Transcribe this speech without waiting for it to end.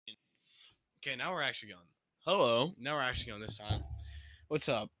Okay, now we're actually going. Hello. Now we're actually going this time. What's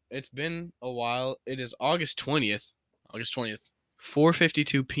up? It's been a while. It is August 20th, August 20th,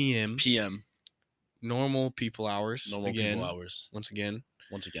 4:52 p.m. p.m. Normal people hours. Normal again, people hours. Once again.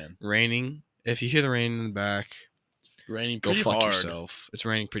 Once again. Raining. If you hear the rain in the back, Raining go pretty fuck hard. yourself. It's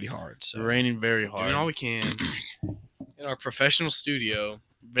raining pretty hard. So Raining very doing hard. all we can in our professional studio,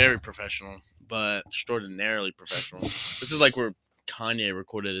 Very professional. but Extraordinarily professional. This is like where Kanye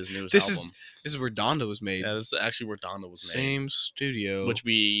recorded his newest this album. is where Donda was made. Yeah, this is actually where Donda was made. Same studio. Which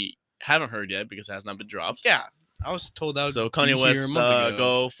we haven't heard yet because it has not been dropped. Yeah, I was told that would So be Kanye here a West, month ago.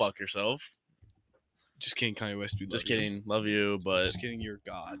 go fuck yourself. Just kidding, Kanye West. We Just love you. kidding. Love you, but Just kidding, you're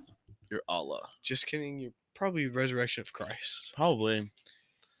God. you're Allah. Just kidding, you're probably resurrection of Christ. Probably.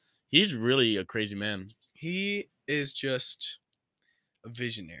 He's really a crazy man. He is just a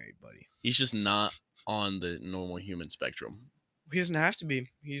visionary, buddy. He's just not on the normal human spectrum. He doesn't have to be.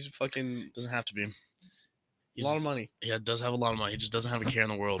 He's fucking Doesn't have to be. a lot of money. Yeah, does have a lot of money. He just doesn't have a care in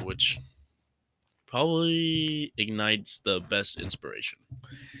the world, which probably ignites the best inspiration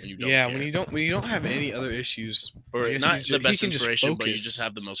when you don't care. when you don't have any other issues, Or I guess not he's the he best can just inspiration, but you focus. just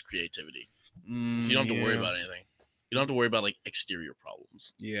have the most creativity. Mm, You don't have to worry yeah. about anything. You don't have to worry about like exterior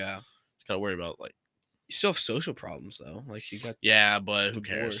problems. Yeah, You gotta worry about like you still have social problems though. Like he got yeah, but who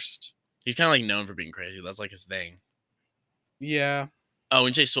cares? divorced. He's kind of like known for being crazy. That's like his thing. Yeah, Oh,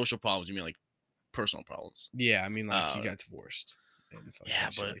 when you say social problems, you mean like personal problems? yeah. I mean, like he got divorced. And fucking Yeah,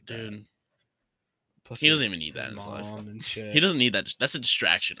 shit but like that. dude, Plus he doesn't even need that in his his life. mom and shit. He doesn't need that. That's a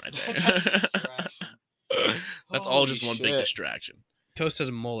distraction right there. That's all just one big distraction. Toast has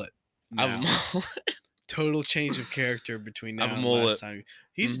a mullet. I have a now. mullet. Total change of character between now I have a and mullet. last time.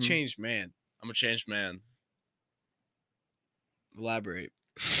 He's Mhm. a changed man. I'm a changed man. Elaborate.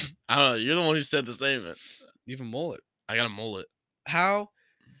 I don't know. You're the one who said the statement. You have a mullet. I got a mullet. How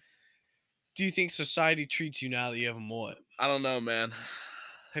do you think society treats you now that you have a mullet? I don't know, man.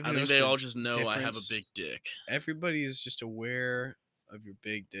 Have I you think noticed they the all just know I have a difference? big dick. Everybody is just aware of your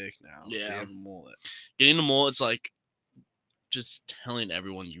big dick now. Yeah. You have a mullet. Getting a mullet's like just telling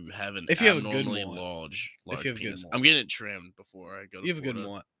everyone you have an If you have a good abnormally mullet. large If you have a good penis. mullet. I'm getting it trimmed before I go to You have a good Florida.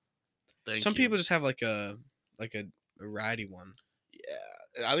 mullet. Thank Some you. people just have like a ratty one.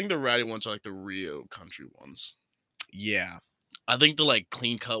 Yeah. I think the ratty ones are like the Rio country ones. Yeah. I think the like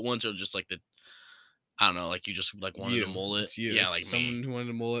clean cut ones are just like the I don't know, like you just like wanted a mullet. It's you. Yeah, It's like someone me. who wanted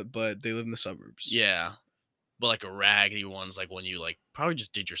a mullet, but they live in the suburbs. Yeah. But like a raggedy one's like when you like probably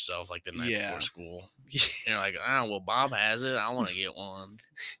just did yourself like the night before school. And you're like, well, Bob has it. I want to get one.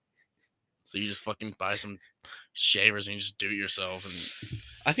 So you just fucking buy some shavers and you just do it yourself. And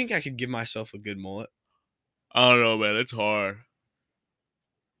I think I could give myself a good mullet. I don't know, man. It's hard.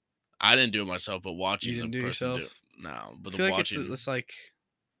 I didn't do it myself, but watching You didn't the do it person yourself? do it. No, but I the feel like watching. it's like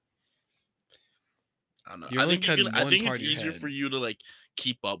I don't know. you're I only think cutting I one think part it's of your easier head. for you to like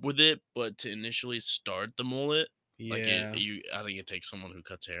keep up with it, but to initially start the mullet, like yeah. I think it takes someone who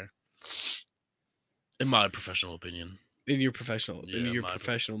cuts hair. In my professional opinion. In your professional my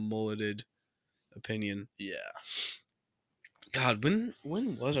professional mulleted opinion. Yeah. God, when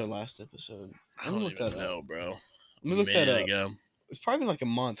was our last episode? I Let me don't look even that know, up. bro. Let me look that up. Ago. It's probably been like a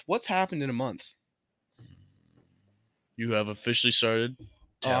month. What's happened in a month? You have officially started.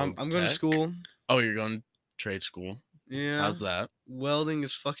 I'm going to school. Oh, you're going to trade school. Yeah. How's that? Welding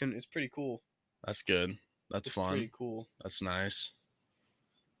is fucking. It's pretty cool. That's good. That's fun. Pretty cool. That's nice.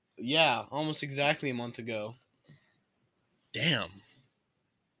 Yeah, almost exactly a month ago. Damn.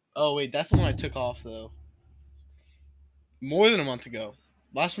 Oh wait, that's the one I took off though. More than a month ago.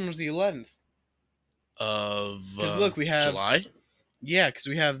 Last one was the 11th. Of Because look, we have July. Yeah, because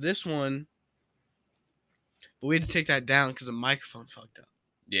we have this one, but we had to take that down because the microphone fucked up.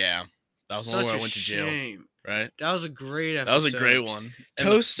 Yeah, that was the one where I went to jail. Shame. Right. That was a great episode. That was a great one.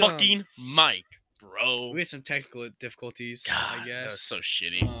 Toast and the fucking mic, bro. We had some technical difficulties, God, I guess. that was so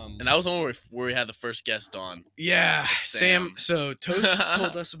shitty. And that was the one where we had the first guest on. Yeah, Sam. Sam. So Toast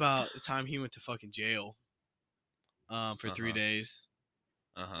told us about the time he went to fucking jail. For 3 days.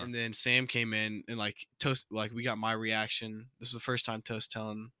 And then Sam came in and like Toast, like we got my reaction. This was the first time Toast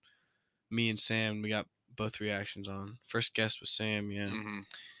telling me and Sam, we got both reactions on. First guest was Sam. Yeah. Mm-hmm.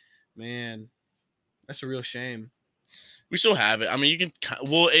 Man, that's a real shame. We still have it. I mean, you can.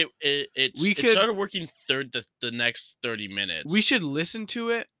 Well, it started working the next 30 minutes. We should listen to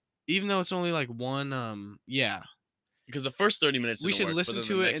it, even though it's only like one. Yeah. Because the first 30 minutes. We should work, listen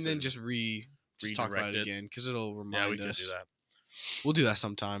to it and then just talk about redirect it again because it'll remind us. Yeah, we could do that. We'll do that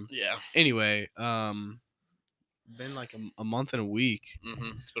sometime. Yeah. Anyway, been like a month and a week.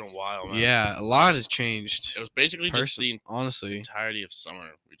 Mm-hmm. It's been a while, man. Yeah, a lot has changed. It was basically just the honestly entirety of summer.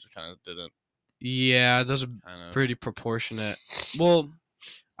 We just kind of didn't Yeah, those are pretty proportionate. Well,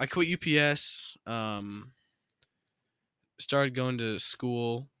 I quit UPS. Started going to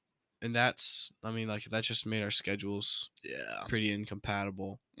school, and that just made our schedules pretty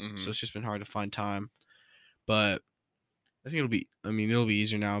incompatible. So it's just been hard to find time. But I think it'll be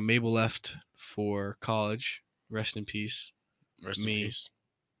easier now. Mabel left for college. Rest in peace. Rest in peace.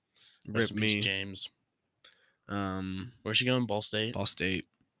 Rip in peace, James. Where's she going? Ball State? Ball State.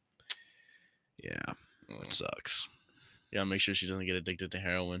 Yeah. That sucks. Yeah, make sure she doesn't get addicted to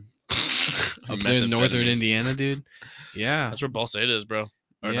heroin. Up there in northern Indiana, dude. Yeah. That's where Ball State is, bro.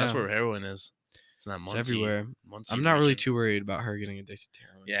 Or that's where heroin is. It's not Muncie. It's everywhere. Muncie I'm not really too worried about her getting addicted to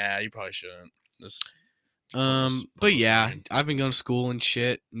heroin. Yeah, you probably shouldn't. But yeah, I've been going to school and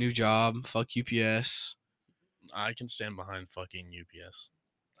shit. New job. Fuck UPS. I can stand behind fucking UPS.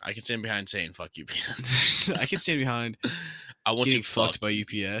 I can stand behind saying fuck UPS. I can stand behind getting fucked by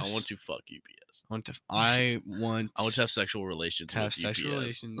UPS. I want to fuck UPS. I want to have sexual relations with sexual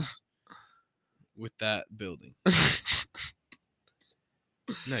relations with that building.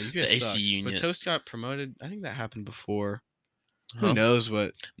 No, UPS the sucks. AC union. But Toast got promoted. I think that happened before. Who knows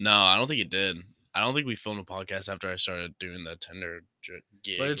what? No, I don't think it did. I don't think we filmed a podcast after I started doing the tender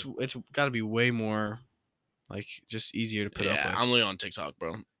gig. But it's got to be way more, just easier to put up with. Yeah, I'm really on TikTok,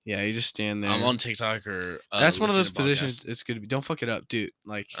 bro. Yeah, you just stand there. I'm on TikTok or... That's one of those positions it's good to be. Don't fuck it up, dude.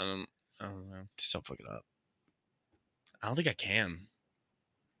 I don't know. Just don't fuck it up. I don't think I can.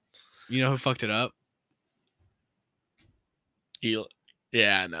 You know who fucked it up? Eli.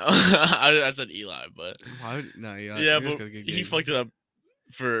 Yeah, no. I said Eli, but... No, Eli. Yeah, but he fucked it up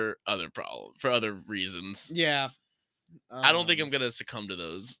for other reasons. Yeah. I don't think I'm going to succumb to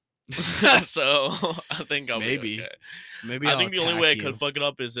those. So I think I'll be okay. Maybe I think the only way I could fuck it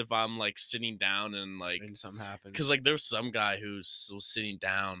up is if I'm sitting down and and something happens. Because there was some guy who was sitting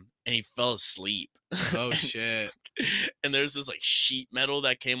down and he fell asleep. Oh shit! And there's this sheet metal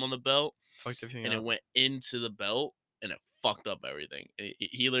that came on the belt, fucked everything and up. It went into the belt and it fucked up everything.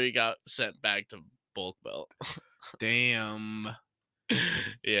 He literally got sent back to bulk belt. Damn.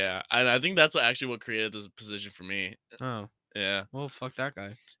 Yeah, and I think that's what created this position for me. Oh. Yeah. Well, fuck that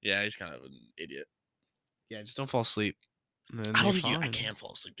guy. Yeah, he's kind of an idiot. Yeah, just don't fall asleep. I don't think I can't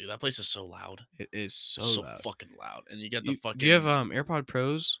fall asleep, dude. That place is so loud. It is so loud. Fucking loud. And you get the fucking... Do you have AirPod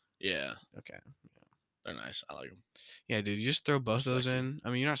Pros? Yeah. Okay. Yeah. They're nice. I like them. Yeah, dude. You just throw both of those in. I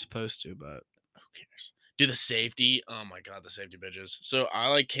mean, you're not supposed to, but... Who cares? Dude, the safety. Oh, my God. The safety bitches. So,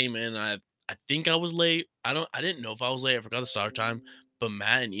 I, came in. I think I was late. I didn't know if I was late. I forgot the start time. But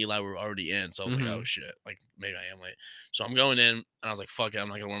Matt and Eli were already in, so I was like, oh, shit. Maybe I am late. So I'm going in, and I was like, fuck it. I'm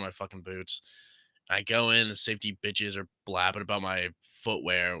not going to wear my fucking boots. And I go in, the safety bitches are blabbing about my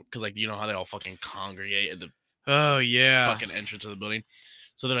footwear. Because, you know how they all fucking congregate at the fucking entrance of the building.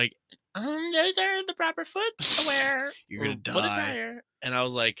 So they're like, they're the proper footwear. You're going to die. And I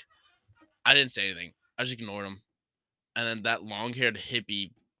was like, I didn't say anything. I just ignored them. And then that long-haired hippie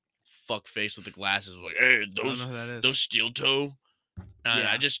fuck face with the glasses was like, hey, those steel toe. And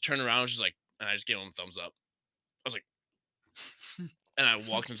I just turned around and I just gave him a thumbs up. I was like, and I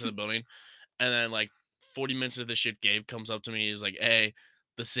walked into the building, and then 40 minutes of this shit, Gabe comes up to me. He was like, hey,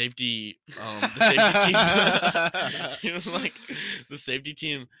 the safety team. He was like, the safety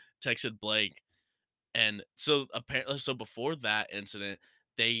team texted Blake. And so apparently, before that incident,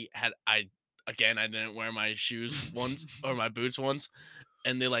 I didn't wear my shoes once or my boots once.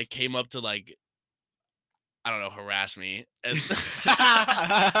 And they came up to I don't know, harass me. And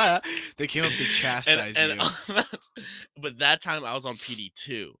they came up to chastise you. But that time I was on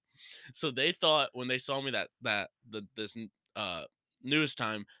PD2. So they thought when they saw me this newest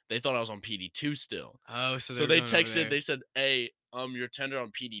time, they thought I was on PD2 still. Oh, so they texted, they said, hey, your tender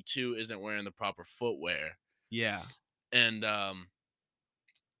on PD2 isn't wearing the proper footwear. Yeah. And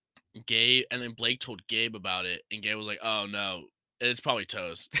Gabe, and then Blake told Gabe about it, and Gabe was like, oh no. It's probably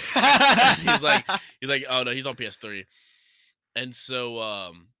Toast. he's like, oh no, he's on PS3. And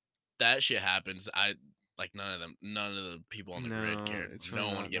so that shit happens. None of the people on the grid cared. No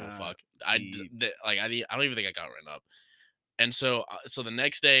one gave a fuck. I don't even think I got written up. And so the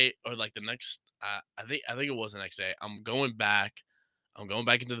next day, or I think it was the next day, I'm going back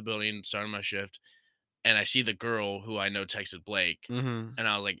into the building, starting my shift. And I see the girl who I know texted Blake. Mm-hmm. And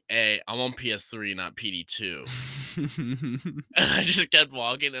I was like, hey, I'm on PS3, not PD2. And I just kept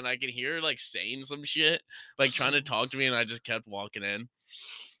walking, and I could hear her saying some shit, trying to talk to me, and I just kept walking in.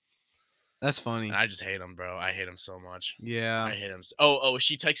 That's funny. And I just hate him, bro. I hate him so much. Yeah. I hate him. Oh,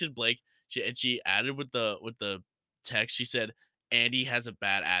 she texted Blake. She added with the text. She said, Andy has a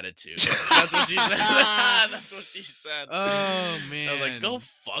bad attitude. That's what she said. That's what she said. Oh man. I was like, go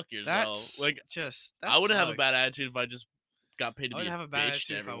fuck yourself. That's I wouldn't have a bad attitude if I just got paid to be a have a bad bitch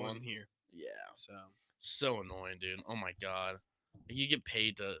to attitude everyone. if I wasn't here. Yeah. So annoying, dude. Oh my god. You get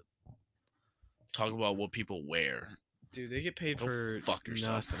paid to talk about what people wear. Dude, they get paid for fuck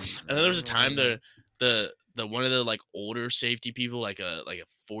yourself. Nothing. And then there was a time the one of the like older safety people, like a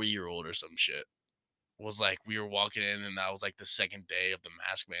 4-year-old or some shit, was like, we were walking in, and that was like the second day of the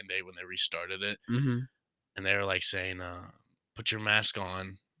mask mandate when they restarted it. Mm-hmm. And they were like saying, put your mask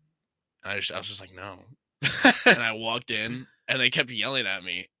on. And I was just like, no. And I walked in, and they kept yelling at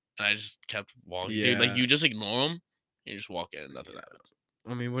me, and I just kept walking. Yeah. Dude, like, you just ignore them, you just walk in, and nothing happens.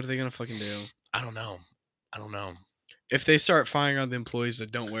 I mean, what are they gonna fucking do? I don't know. If they start firing on the employees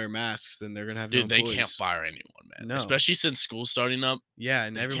that don't wear masks, then they're gonna have no employees. They can't fire anyone, man. No. Especially since school's starting up. Yeah,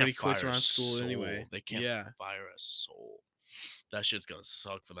 and everybody quits around school anyway. They can't fire a soul. That shit's gonna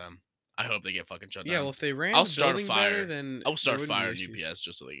suck for them. I hope they get fucking shut down. Yeah, well, if they ran the building better, then I'll start firing UPS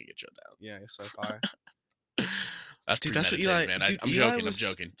just so they can get shut down. Yeah, start fire. That's what Eli, man. I'm joking. I'm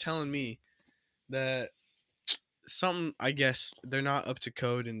joking. Telling me that something, I guess they're not up to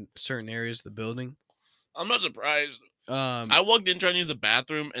code in certain areas of the building. I'm not surprised. I walked in trying to use a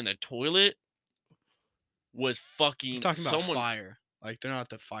bathroom, and the toilet was fucking. I'm talking about fire. Like, they're not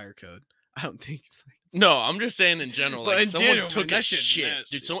the fire code. I don't think. No, I'm just saying in general. But like, someone took a shit,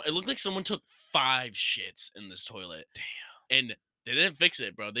 nasty. Dude. It looked like someone took 5 shits in this toilet. Damn. And they didn't fix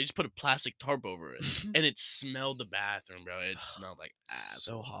it, bro. They just put a plastic tarp over it, and it smelled the bathroom, bro. It smelled like ass.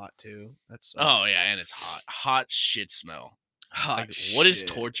 So hot too. That's. Oh yeah, and it's hot. Hot shit smell. Hot shit. What is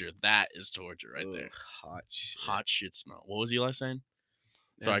torture? That is torture right there. Hot shit. Hot shit smell. What was Eli saying?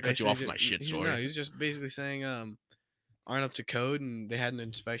 Sorry, I cut you off with my shit story. No, he was just basically saying aren't up to code, and they had an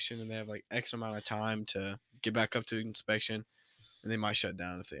inspection, and they have like X amount of time to get back up to inspection, and they might shut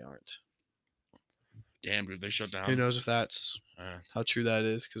down if they aren't. Damn, dude, they shut down. Who knows if that's how true that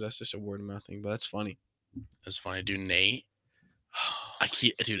is? Because that's just a word of mouth thing, but that's funny. That's funny, dude. Nate,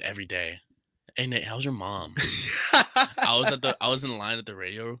 dude, every day. Hey Nate, how's your mom? I was in line at the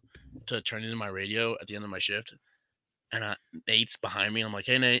radio to turn into my radio at the end of my shift, and Nate's behind me. And I'm like,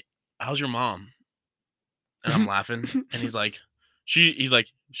 hey Nate, how's your mom? And I'm laughing, and he's like,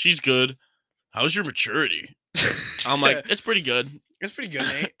 she's good. How's your maturity? I'm like, it's pretty good. It's pretty good,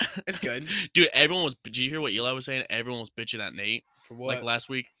 Nate. It's good. Dude, did you hear what Eli was saying? Everyone was bitching at Nate. For what? Like last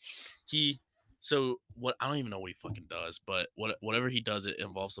week. I don't even know what he fucking does, but whatever he does, it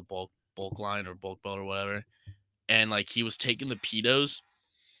involves the bulk line or bulk belt or whatever. And like, he was taking the pedos,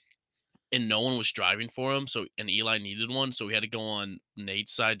 and no one was driving for him. And Eli needed one, so we had to go on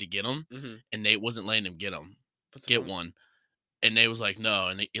Nate's side to get him. Mm-hmm. And Nate wasn't letting him get one. And Nate was like, no.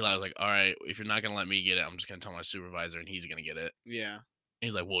 And Eli was like, all right, if you're not going to let me get it, I'm just going to tell my supervisor, and he's going to get it. Yeah. And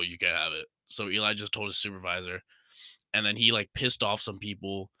he's like, well, you can have it. So Eli just told his supervisor. And then he, like, pissed off some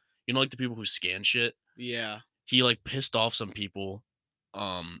people. You know, like, the people who scan shit? Yeah. He, like, pissed off some people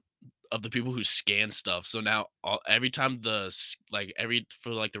of the people who scan stuff. So now, every time for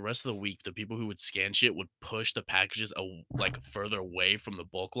the rest of the week, the people who would scan shit would push the packages, like, further away from the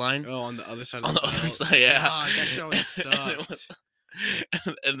bulk line. Oh, on the other side. On the other side, yeah. God, that shit always sucked.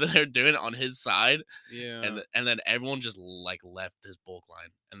 And then they're doing it on his side. Yeah. And then everyone just, like, left his bulk line,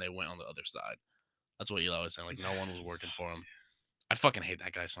 and they went on the other side. That's what Eli was saying. Like, no one was working for him. I fucking hate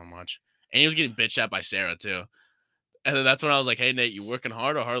that guy so much. And he was getting bitched at by Sarah, too. And then that's when I was like, hey, Nate, you working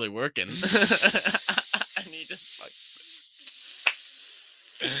hard or hardly working? And he just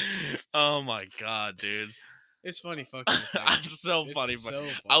oh, my God, dude. It's funny fucking with him. It's so funny.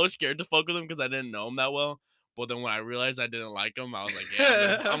 I was scared to fuck with him because I didn't know him that well. But then when I realized I didn't like him, I was like,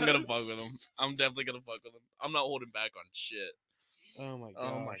 yeah, I'm going to fuck with him. I'm definitely going to fuck with him. I'm not holding back on shit. Oh, my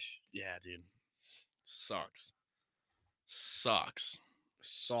gosh. Yeah, dude. Sucks.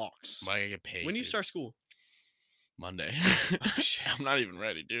 But I gotta get paid. When do you start school? Monday. I'm not even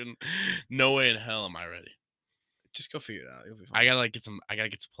ready, dude. No way in hell am I ready. Just go figure it out. You'll be fine. I gotta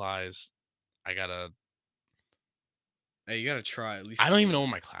get supplies. Hey, you gotta try at least. I don't even know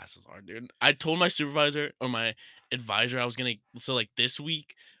what my classes are, dude. I told my supervisor or my advisor I was gonna. So like this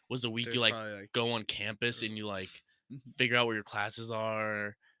week was the week you like go on campus and you like figure out where your classes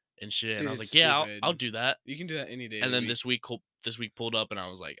are and shit. Dude, and I was like, yeah, I'll do that. You can do that any day. And then this week pulled up, and I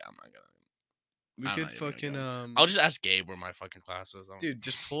was like, I'm not gonna. We could fucking I'll just ask Gabe where my fucking class is. Dude,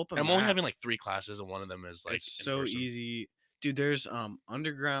 just pull up. I'm only having like 3 classes, and one of them is like it's so easy. Dude, there's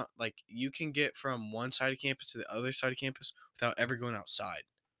underground. Like you can get from one side of campus to the other side of campus without ever going outside.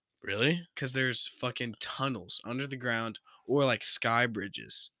 Really? Because there's fucking tunnels under the ground or like sky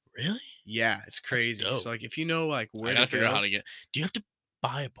bridges. Really? Yeah, it's crazy. So like, if you know like where I gotta to figure out go, how to get. Do you have to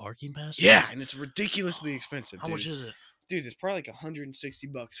buy a parking pass? yeah, and it's ridiculously expensive. How dude. much is it? Dude, it's probably like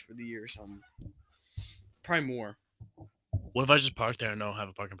 $160 for the year or something. Probably more. What if I just park there and don't have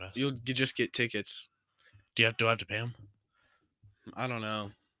a parking pass? You just get tickets. Do I have to pay them? I don't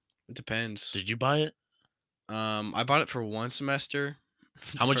know. It depends. Did you buy it? I bought it for one semester.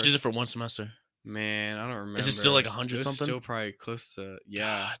 How much is it for one semester? Man, I don't remember. Is it still like It 100 was something? still probably close to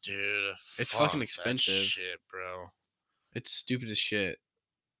God, dude. It's fucking expensive. That shit, bro. It's stupid as shit.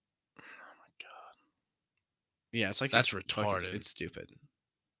 Oh my god. Yeah, it's like that's retarded. It's stupid.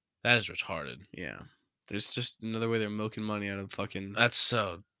 That is retarded. Yeah. There's just another way they're milking money out of fucking That's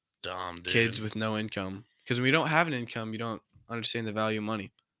so dumb, dude. kids with no income. Because when you don't have an income, you don't understand the value of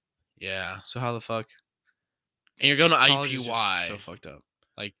money. Yeah. So how the fuck? And you're going to college IUPUI. is just so fucked up.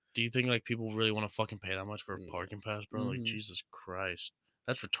 Like, do you think like people really want to fucking pay that much for a parking pass, bro? Like, Jesus Christ,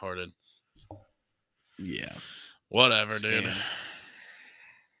 that's retarded. Yeah. Whatever, dude.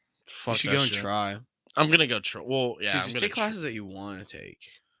 Fuck. You should go and try. I'm gonna go try. Well, yeah. Dude, just take classes that you want to take.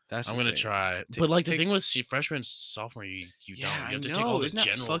 I'm gonna try. But like the thing was, freshman and sophomore, you don't. You have to take all this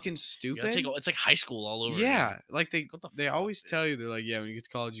general. Fucking stupid. It's like high school all over. Yeah, again. like they always tell you, they're like, yeah, when you get to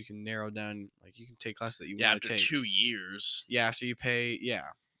college, you can narrow down, like you can take classes that you want to take. After 2 years. Yeah, after you pay 2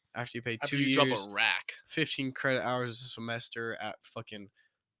 after years. Drop a rack. 15 credit hours a semester at fucking,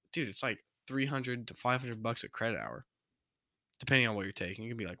 dude, it's like $300 to $500 a credit hour, depending on what you're taking. It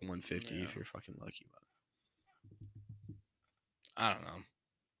can be like $150 if you're fucking lucky. But I don't know.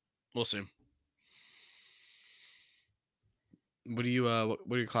 We'll see. What do you what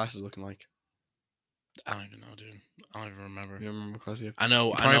are your classes looking like? I don't even know, dude. I don't even remember. You don't remember what class you have? I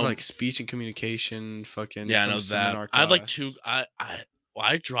know. I know like speech and communication. Fucking yeah, I know that. Class. I had like two.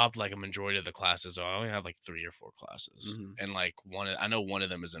 I dropped like a majority of the classes. So I only have like 3 or 4 classes, and like I know one of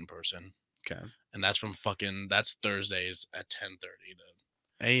them is in person. Okay. And that's Thursdays at 10:30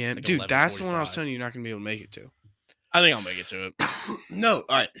 to a.m. Like dude, that's the one I was telling you you're not gonna be able to make it to. I think I'll make it to it. No,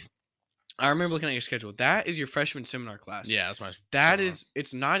 all right. I remember looking at your schedule. That is your freshman seminar class. Yeah, that's my.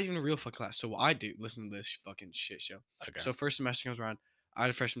 It's not even a real fucking class. So what I do, listen to this fucking shit show. Okay. So first semester comes around, I had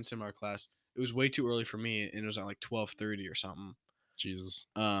a freshman seminar class. It was way too early for me, and it was at like 12:30 or something. Jesus.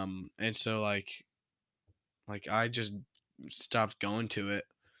 And so like I just stopped going to it,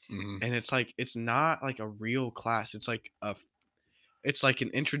 and it's like it's not like a real class. It's like an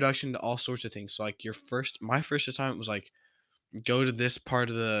introduction to all sorts of things. So like my first assignment was like, go to this part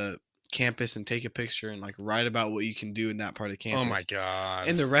of the campus and take a picture and like write about what you can do in that part of the campus. Oh my god.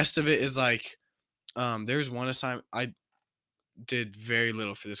 And the rest of it is like there's one assignment I did very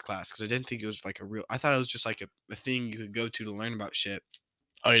little for this class because I didn't think it was like I thought it was just like a thing you could go to learn about shit.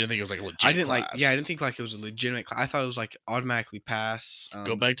 Oh, you didn't think it was like a legit I didn't class. I didn't think like it was a legitimate class. I thought it was like automatically pass.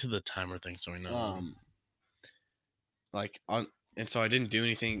 Go back to the timer thing so we know. And so I didn't do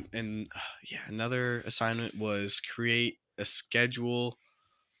anything. And another assignment was create a schedule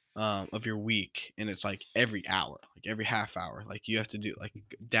of your week, and it's like every hour, like every half hour, like you have to do like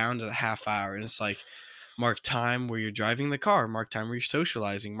down to the half hour, and it's like mark time where you're driving the car, mark time where you're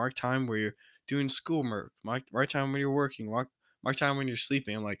socializing, mark time where you're doing schoolwork, mark time when you're working, mark time when you're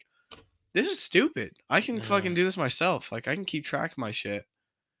sleeping. I'm like, this is stupid. I can fucking do this myself. Like I can keep track of my shit.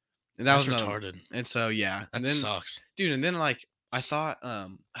 And that was retarded. And so that sucks, dude. And then like I thought I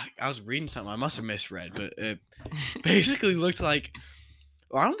was reading something. I must have misread, but it basically looked like.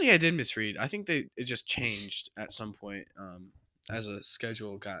 Well, I don't think I did misread. I think it just changed at some point as a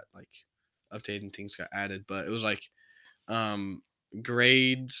schedule got like updated and things got added. But it was like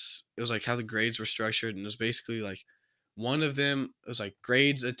grades. It was like how the grades were structured, and it was basically like one of them. It was like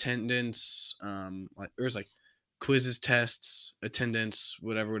grades, attendance. Like there was like quizzes, tests, attendance,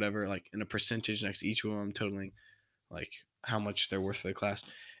 whatever. Like in a percentage next to each of them, totaling like how much they're worth for the class.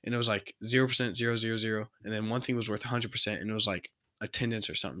 And it was like 0%, 0.000, and then one thing was worth 100%, and it was like attendance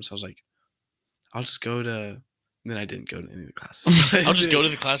or something. So I was like, I'll just go to. And then I didn't go to any of the classes. I'll just go to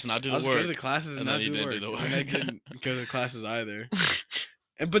the class and not do the work. I'll just go to the classes and not do the work. And I didn't go to the classes either.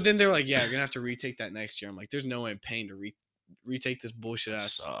 But then they're like, yeah, you're gonna have to retake that next year. I'm like, there's no way I'm paying to retake this bullshit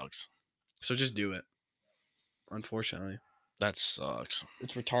ass. Sucks. So just do it. Unfortunately, that sucks.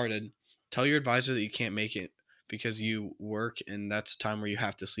 It's retarded. Tell your advisor that you can't make it because you work, and that's a time where you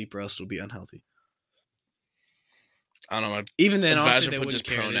have to sleep, or else it'll be unhealthy. I don't know. Even then, advisor honestly, they puts his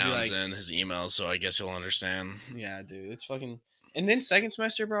wouldn't care. pronouns in his emails, so I guess he'll understand. Yeah, dude, it's fucking. And then second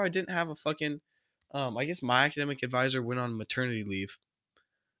semester, bro, I didn't have a fucking. I guess my academic advisor went on maternity leave.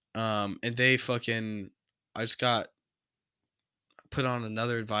 And they fucking. I just got put on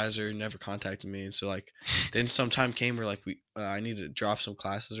another advisor, never contacted me. And so like then some time came where like I needed to drop some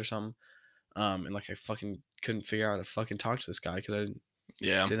classes or something. And like I fucking couldn't figure out how to fucking talk to this guy because I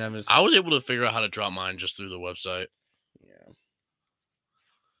didn't have his. I was able to figure out how to drop mine just through the website. Yeah.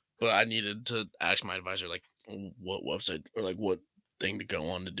 But I needed to ask my advisor like what website or like what thing to go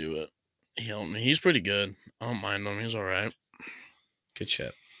on to do it. He's pretty good. I don't mind him. He's all right. Good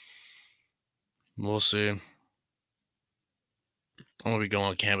shit. We'll see. I'm gonna be going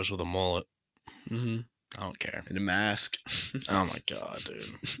on campus with a mullet. Mm-hmm. I don't care. And a mask. Oh my god, dude.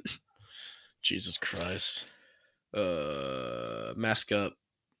 Jesus Christ. Mask up.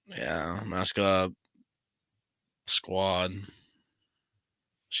 Yeah, mask up. Squad.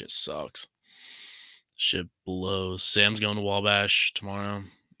 Shit sucks. Shit blows. Sam's going to Wabash tomorrow.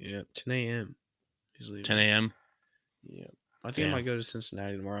 Yeah, 10 a.m. 10 a.m. Yeah, I think I might go to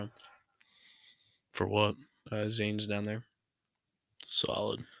Cincinnati tomorrow. For what? Zane's down there.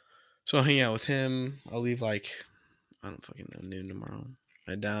 Solid. So I'll hang out with him. I'll leave like, I don't fucking know, noon tomorrow.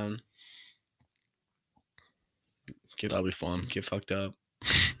 Head down. That'll be fun. Get fucked up.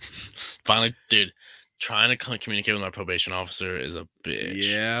 Finally, dude, trying to communicate with my probation officer is a bitch.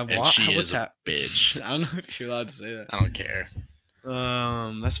 Yeah, and she is a bitch. I don't know if you're allowed to say that. I don't care.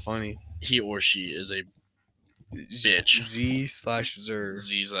 That's funny. He or she is a bitch. Z/Zer.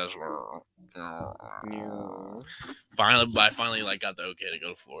 Z/Zer. Finally like got the okay to go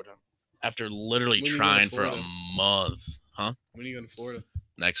to Florida after literally trying for a month. Huh? When are you going to Florida?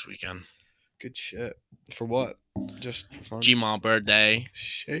 Next weekend. Good shit. For what? Just for fun? G-Mall birthday.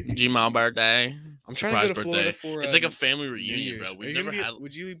 Shit. G-Mall birthday. I'm trying to go to Florida for it's like a family reunion, bro. We've never had.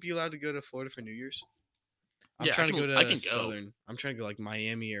 Would you be allowed to go to Florida for New Year's? I'm trying to go to Southern. I'm trying to go like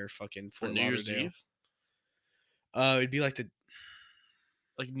Miami or fucking Fort Lauderdale. New Year's Eve? It'd be like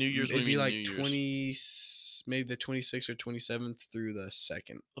New Year's. It'd be like 20, maybe the 26th or 27th through the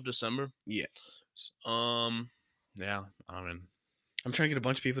 2nd of December. Yeah. Yeah. I mean, I'm trying to get a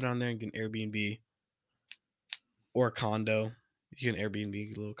bunch of people down there and get an Airbnb or a condo. You can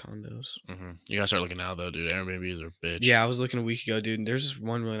Airbnb little condos. Mm-hmm. You gotta start looking now though, dude. Airbnbs are a bitch. Yeah, I was looking a week ago, dude. There's this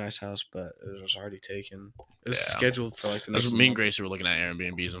one really nice house, but it was already taken. It was scheduled for like the next month. Me and Gracie were looking at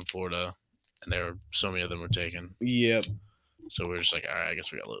Airbnbs in Florida, and there were so many of them were taken. Yep. So we are just like, all right, I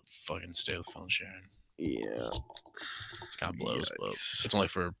guess we gotta fucking stay with phone sharing. Yeah. God blows, but it's only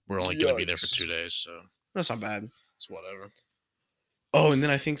we're only gonna be there for 2 days, so that's not bad. It's whatever. Oh, and then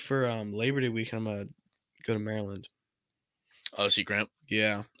I think for Labor Day weekend, I'm gonna go to Maryland. Oh, see Grant?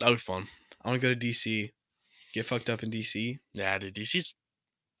 Yeah. That would be fun. I want to go to DC. Get fucked up in DC. Yeah, dude. DC's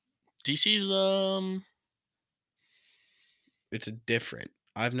it's different.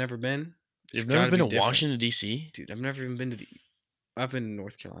 I've never been. You've never been to Washington, D.C.? Dude, I've never even been to I've been to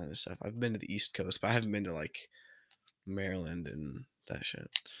North Carolina and stuff. I've been to the East Coast, but I haven't been to like Maryland and that shit.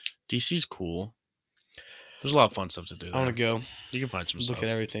 DC's cool. There's a lot of fun stuff to do there. I want to go. You can find some stuff. Look at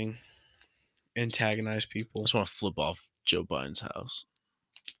everything. Antagonize people. I just want to flip off Joe Biden's house.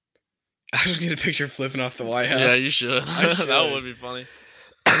 I should get a picture flipping off the White House. Yeah, you should. That would be funny.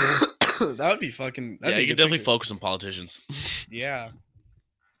 That would be fucking. Yeah, you could definitely focus on politicians. Yeah.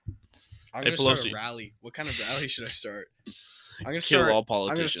 I'm gonna start a rally. What kind of rally should I start? I'm gonna kill all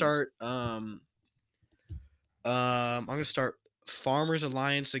politicians. I'm gonna start Farmers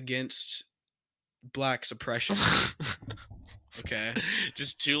Alliance Against Black Suppression. Okay.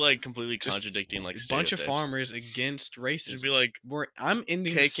 Just two like completely contradicting like a bunch of farmers against racism. It'd be like I'm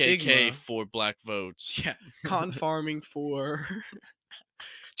ending KKK stigma for black votes. Yeah. Cotton farming for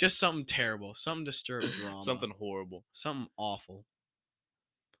just something terrible, something disturbing drama. Something horrible. Something awful.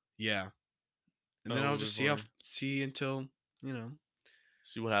 Yeah. And then I'll just see until,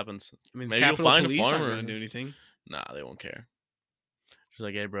 see what happens. I mean, maybe you'll find a farmer. Aren't gonna do anything. Nah, they won't care. Just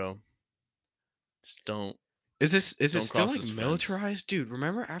like, hey, bro, just don't. Is it still like militarized, dude?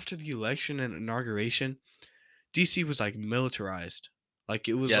 Remember after the election and inauguration, DC was like militarized. Like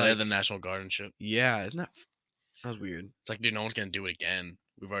it was they had the National Guard and shit. Yeah, isn't that was weird? It's like, dude, no one's gonna do it again.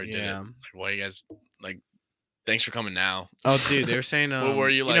 We've already did it. Like, why you guys like? Thanks for coming now. Oh, dude, they were saying, what were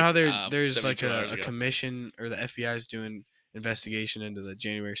you know how there's like a commission or the FBI is doing investigation into the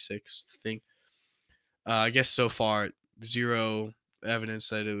January 6th thing. I guess so far, zero evidence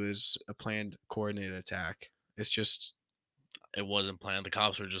that it was a planned, coordinated attack. It's just, it wasn't planned. The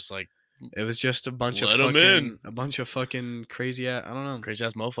cops were just like, it was just a bunch of fucking crazy ass. I don't know, crazy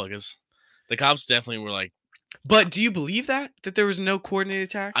ass motherfuckers. The cops definitely were like. But do you believe that there was no coordinated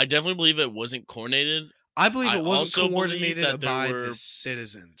attack? I definitely believe it wasn't coordinated. I believe it wasn't also believe coordinated that there by were. the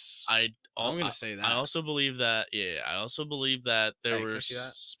citizens. I'm gonna say I that. also believe that. Yeah, I also believe that there Hey, can I were see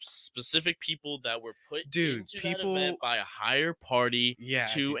that? specific people that were put Dude, into that event people. by a higher party Yeah,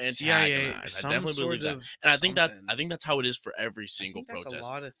 to dude. CIA, antagonize. I some definitely believe sort that, of and I something. think that's how it is for every I single think that's a protest.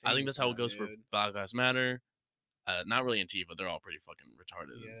 lot of I think things that's how now, it goes for dude. Black Lives Matter. Not really Antifa. They're all pretty fucking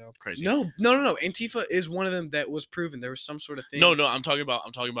retarded and Yeah. crazy. No. Antifa is one of them that was proven. There was some sort of thing. No, I'm talking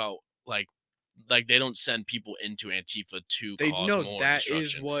about like they don't send people into Antifa to cause more that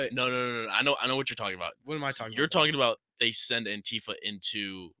is destruction. what. No. I know what you're talking about. What am I talking You're about? talking about they send Antifa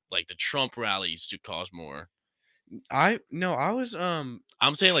into like the Trump rallies to cause more. I was I'm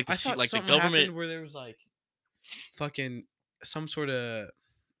saying like I thought the something government. happened where there was like fucking some sort of,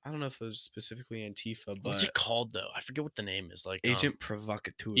 I don't know if it was specifically Antifa, What's but it called though? I forget what the name is. Like agent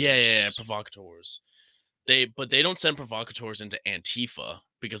provocateurs. yeah, provocateurs. But they don't send provocateurs into Antifa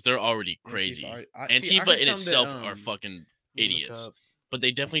because they're already crazy. Antifa in itself are fucking idiots. But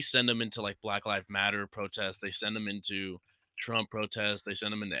they definitely send them into like Black Lives Matter protests. They send them into Trump protests. They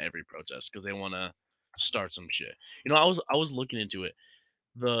send them into every protest because they want to start some shit. You know, I was looking into it.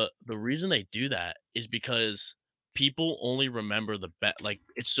 The reason they do that is because people only remember the bad. Like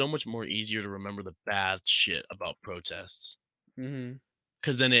it's so much more easier to remember the bad shit about protests Mm-hmm.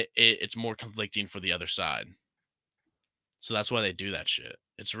 because then it's more conflicting for the other side. So that's why they do that shit.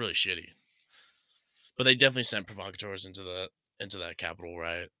 It's really shitty. But they definitely sent provocateurs into that Capitol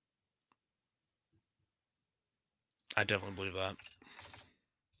riot. I definitely believe that.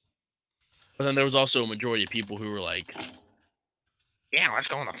 But then there was also a majority of people who were like, "Yeah, let's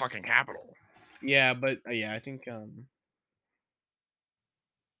go in the fucking Capitol." Yeah, but I think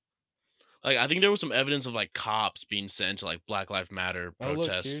Like I think there was some evidence of like cops being sent to like Black Lives Matter oh look,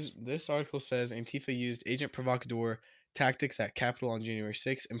 protests. here's this article says Antifa used agent provocateur tactics at Capitol on January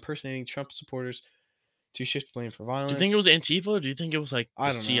 6th, impersonating Trump supporters to shift blame for Do you think it violence. was Antifa or do you think it was like the I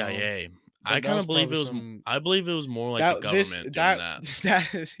don't know. CIA? I That kind was of believe probably it was. some I believe it was more like the government doing that.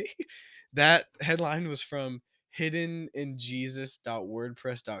 that that headline was from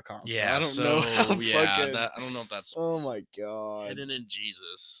hiddeninjesus.wordpress.com. So Yeah. I don't know how Yeah, fucking. that I don't know if that's Oh my god. hidden in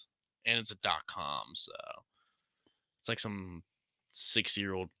Jesus, and it's a .com. So it's like some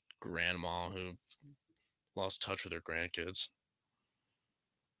 60-year-old grandma who lost touch with her grandkids.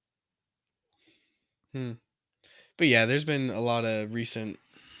 But yeah, there's been a lot of recent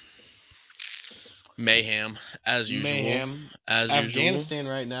Mayhem, as usual. mayhem. As Afghanistan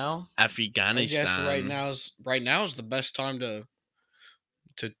usual. right now. I guess Afghanistan. right now is the best time to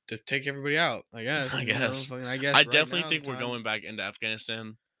take everybody out. I guess. I guess. I guess I right definitely now is think the we're time. going back into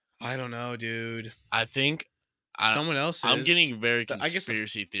Afghanistan. I don't know, dude. I think Someone else I'm is. getting very I guess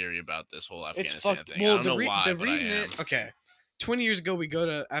conspiracy theory about this whole it's Afghanistan fucked. thing. I Well, don't know why, the but I reason am. okay. 20 years ago, we go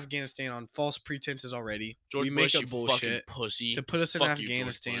to Afghanistan on false pretenses already. George We make Bush, up you fucking bullshit pussy. to put us in Fuck you, George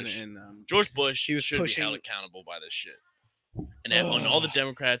Afghanistan, Bush. and George Bush he was should be held pushing accountable by this shit. And all the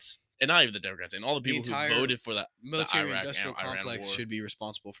Democrats, and not even the Democrats, and all the the people who entire voted for the military Iraq industrial Iran complex war. should be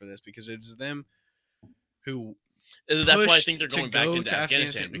responsible for this because it's them who That's why I think pushed they're to going back go into to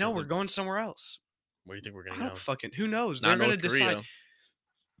Afghanistan. No, we're going somewhere else. Where do you think we're I gonna don't go? fucking. Who knows? Not They're gonna North decide. Korea.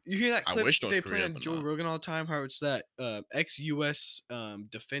 You hear that I clip wish North they play Korea, on but Joe not. Rogan all the time? How it's that ex-U.S.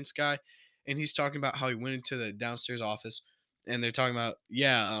 Defense guy, and he's talking about how he went into the downstairs office, and they're talking about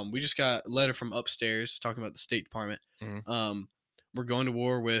we just got a letter from upstairs talking about the State Department. Mm-hmm. We're going to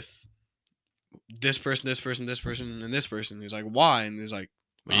war with this person, this person, this person, and this person. He's like, why? And he's like,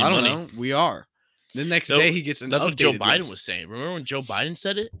 I don't know. We are. The next day he gets an That's what Joe updated Biden list. was saying. Remember when Joe Biden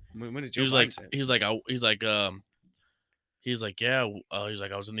said it? When did Joe Biden say it? He's like, yeah. He's like,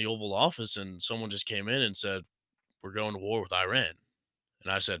 I was in the Oval Office and someone just came in and said, we're going to war with Iran.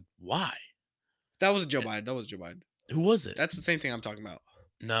 And I said, why? That wasn't Joe Biden. That was Joe Biden. Who was it? That's the same thing I'm talking about.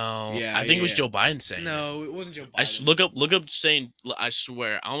 No, yeah, I think it was Joe Biden saying. No, it wasn't Joe Biden. Look up saying. I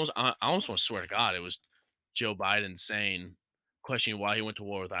swear, I almost want to swear to God, it was Joe Biden saying, questioning why he went to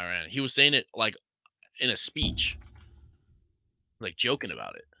war with Iran. He was saying it like in a speech, like joking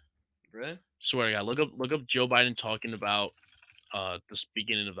about it. Really? Swear to God, look up Joe Biden talking about the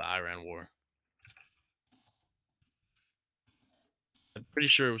beginning of the Iran war. I'm pretty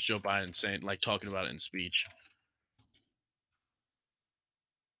sure it was Joe Biden saying, like, talking about it in speech.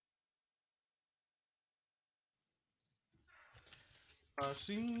 I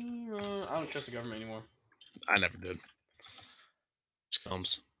don't trust the government anymore. I never did.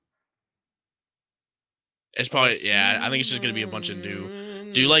 Scums. It's probably I think it's just gonna be a bunch of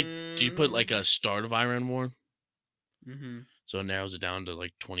new. Do you put like a start of Iran war? Mm-hmm. So it narrows it down to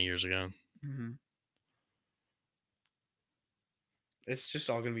like 20 years ago. Mm-hmm. It's just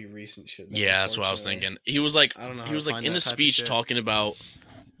all gonna be recent shit. Though, Yeah, that's what I was thinking. He was like, I don't know. he was like in the speech talking about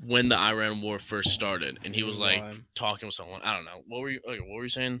when the Iran war first started, and he was like talking with someone. I don't know. What were you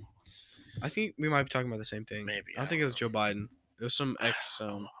saying? I think we might be talking about the same thing. Maybe. I don't think it was Joe Biden. It was some ex. I'm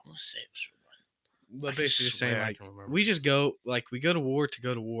gonna say it was Joe Biden. But basically, just saying like we just go we go to war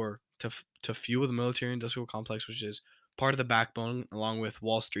to fuel the military industrial complex, which is part of the backbone, along with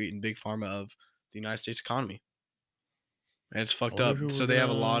Wall Street and big pharma of the United States economy. And it's fucked up. So they have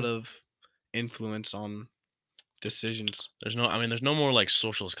a lot of influence on decisions. There's no more like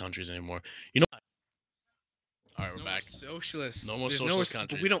socialist countries anymore. You know. All right, we're back. Socialist. No more socialist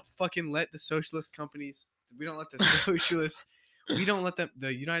countries. But we don't fucking let the socialist companies. We don't let the socialists. We don't let them.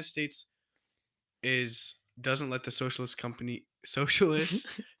 The United States doesn't let the socialist companies.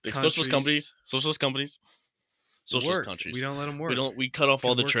 Socialist countries. We don't let them work. We cut off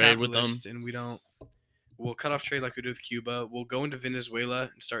all the trade with them, and we don't. We'll cut off trade like we did with Cuba. We'll go into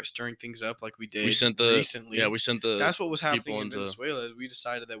Venezuela and start stirring things up like we did recently. Yeah, we sent the. That's what was happening in Venezuela. We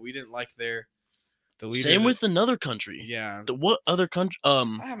decided that we didn't like the leader. Same with another country. Yeah. What other country?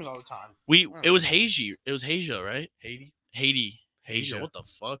 That happens all the time. It was Haiti. It was Haiti, right? Haiti. What the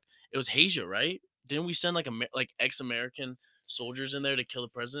fuck? It was Haiti, right? Didn't we send like ex-American soldiers in there to kill the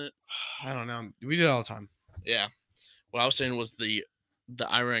president? I don't know. We do it all the time. Yeah. What I was saying was the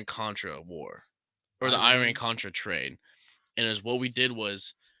Iran-Contra war. Or the Iran-Contra trade. And what we did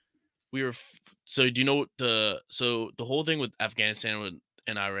was so do you know the whole thing with Afghanistan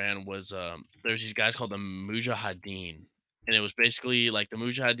and Iran was there's these guys called the Mujahideen, and it was basically like the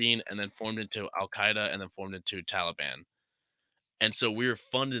Mujahideen and then formed into Al-Qaeda and then formed into Taliban. And so we were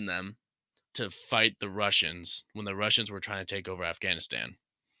funding them to fight the Russians when the Russians were trying to take over Afghanistan.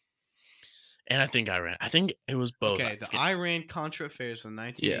 And I think it was both. Okay, the Iran-Contra affairs from the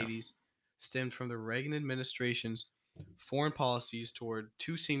 1980s stemmed from the Reagan administration's foreign policies toward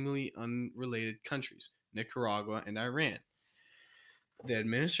two seemingly unrelated countries, Nicaragua and Iran. The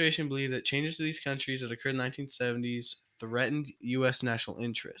administration believed that changes to these countries that occurred in the 1970s threatened U.S. national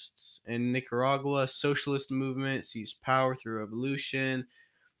interests. In Nicaragua, a socialist movement seized power through revolution.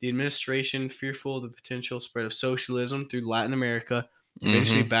 The administration, fearful of the potential spread of socialism through Latin America,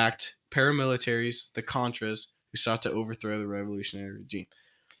 eventually backed paramilitaries, the Contras, who sought to overthrow the revolutionary regime.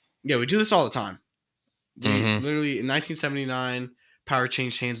 Yeah, we do this all the time. Literally, in 1979, power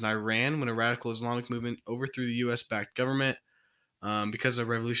changed hands in Iran when a radical Islamic movement overthrew the U.S.-backed government. Because the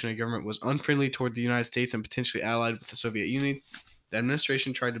revolutionary government was unfriendly toward the United States and potentially allied with the Soviet Union, the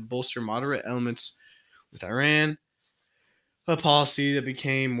administration tried to bolster moderate elements with Iran, a policy that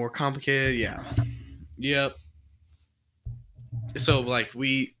became more complicated. Yeah. Yep. So, like,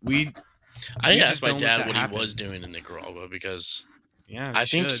 I didn't ask my dad what he was doing in Nicaragua because I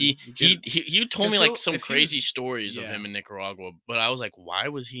think he told me like some crazy stories of him in Nicaragua, but I was like, why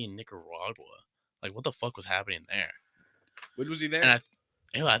was he in Nicaragua? Like, what the fuck was happening there? When was he there?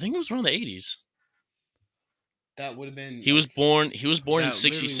 And I think it was around the 80s. That would have been. He was born in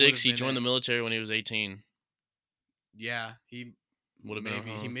 66. He joined the military when he was 18. Yeah, he would have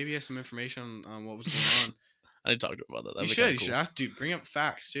been. He maybe has some information on what was going on. I didn't talk to him about that. You should ask, dude. Bring up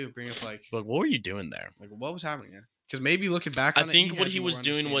facts too. Bring up like. But what were you doing there? Like, what was happening there? Because maybe looking back on I think what he was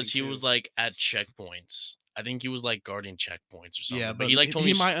doing was he was like at checkpoints. I think he was like guarding checkpoints or something. Yeah, but he like told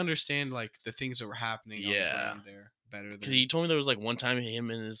me he might understand like the things that were happening. On the ground there better. Because he told me there was like one time him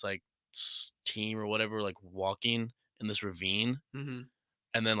and his like team or whatever like walking in this ravine, and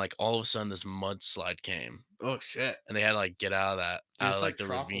then like all of a sudden this mudslide came. Oh shit! And they had to like get out of like the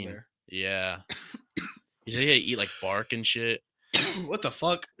ravine. There. Yeah. He said he had to eat like bark and shit. What the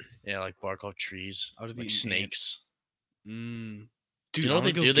fuck? Yeah, like bark off trees. Like snakes. Dude, do you know what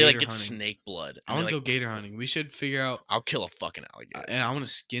they do? They like get snake blood. I want to go gator hunting. We should figure out. I'll kill a fucking alligator. And I want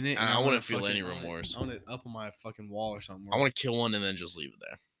to skin it. And I want to feel any remorse. I want it up on my fucking wall or something. I want to kill one and then just leave it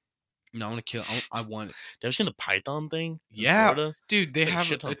there. No, I want to kill. I want it. You ever seen the python thing? Yeah, Dude. They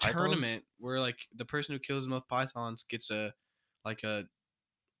have a tournament where like the person who kills the most pythons gets a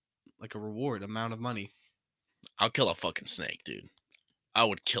reward amount of money. I'll kill a fucking snake, dude. I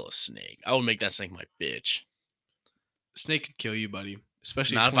would kill a snake. I would make that snake my bitch. Snake could kill you, buddy.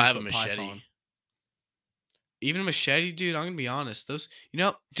 Especially not if I have a machete. Python. Even a machete, dude. I'm gonna be honest. Those,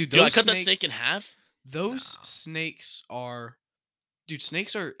 dude. I cut that snake in half. Those snakes are, dude.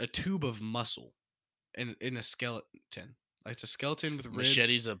 Snakes are a tube of muscle, in a skeleton. Like it's a skeleton with ribs.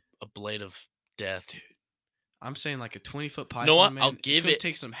 Machete's a blade of death, dude. I'm saying like a 20-foot python. You know what? Man, I'll give it.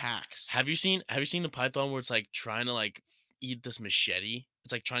 Take some hacks. Have you seen the python where it's like trying to like eat this machete?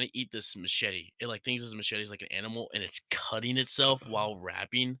 It's like trying to eat this machete. It like thinks this machete is like an animal and it's cutting itself while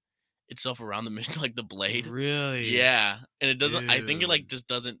rapping. itself around the like the blade. Really? Yeah, and it doesn't. I think it like Dude. just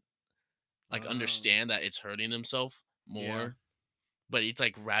doesn't like understand that it's hurting himself more. Yeah. But it's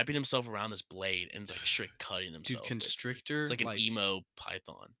like wrapping himself around this blade and it's like straight cutting himself. Dude, constrictor, it's like an emo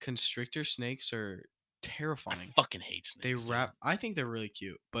python. Constrictor snakes are I terrifying. fucking hate They snakes. wrap. I think they're really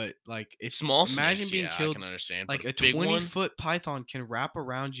cute, but like it's Small imagine snakes, being yeah, killed. I can understand. Like But a big 20-foot python can wrap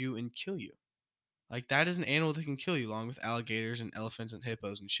around you and kill you. Like that is an animal that can kill you, along with alligators and elephants and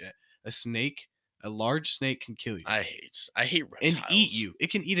hippos and shit. A snake, a large snake, can kill you. I hate reptiles. And eat you.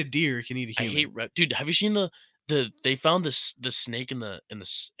 It can eat a deer. It can eat a human. I hate dude. Have you seen they found the snake in the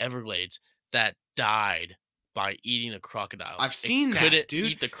Everglades that died by eating a crocodile. I've seen that,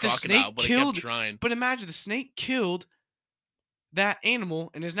 dude. Eat the crocodile, but it kept trying. But imagine the snake killed that animal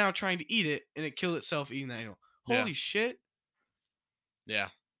and is now trying to eat it, and it killed itself eating that animal. Holy shit. Yeah.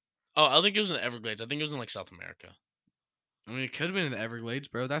 Oh, I think it was in the Everglades. I think it was in like South America. I mean, it could have been in the Everglades,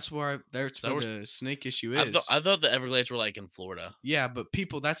 bro. That's where the snake issue is. I thought the Everglades were like in Florida. Yeah, but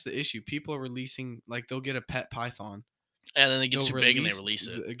that's the issue. People are releasing, like, they'll get a pet python. And then it gets too big and they release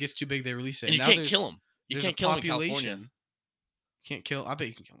it. It gets too big, they release it. And you can't kill them. You can't kill them in California. You can't kill. I bet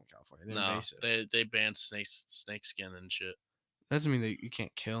you can kill them in California. They're invasive. They ban snake skin and shit. That doesn't mean that you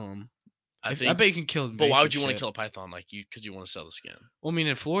can't kill them. I bet you can kill them. But why would you want to kill a python? Like because you want to sell the skin? Well, I mean,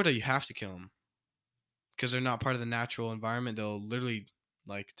 in Florida, you have to kill them because they're not part of the natural environment. They'll literally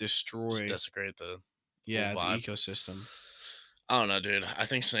like destroy, just desecrate the the ecosystem. I don't know, dude. I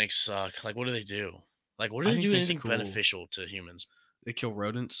think snakes suck. Like, what do they do? Like, what do they do anything beneficial to humans? They kill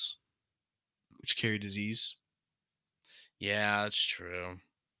rodents, which carry disease. Yeah, that's true.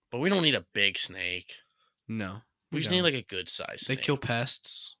 But we don't need a big snake. No. We just need like a good size snake. They kill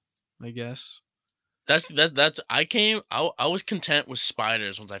pests, I guess. That's I was content with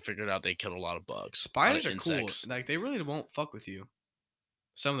spiders once I figured out they killed a lot of bugs. Spiders are cool. Like, they really won't fuck with you.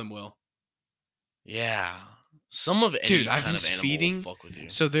 Some of them will. Yeah. Some of any kind of animal will fuck with you.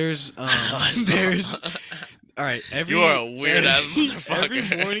 So there's all right, you are a weird ass motherfucker.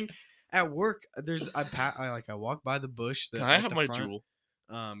 Every morning at work, I walk by the bush. Can I have my jewel?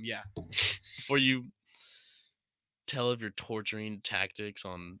 Yeah. Before you tell of your torturing tactics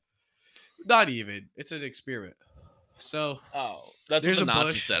on. Not even. It's an experiment. So that's what the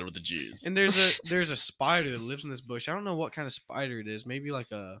Nazi said with the Jews. And there's a spider that lives in this bush. I don't know what kind of spider it is. Maybe like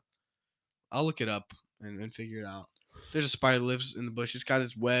I'll look it up and figure it out. There's a spider that lives in the bush. It's got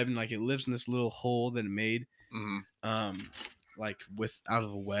its web and like it lives in this little hole that it made. Mm-hmm. Like out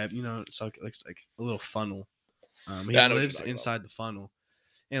of a web, you know, so it looks like a little funnel. He lives inside the funnel.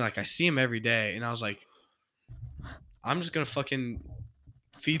 And like I see him every day, and I was like, I'm just gonna fucking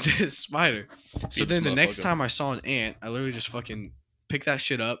feed this spider. So then the next time I saw an ant, I literally just fucking picked that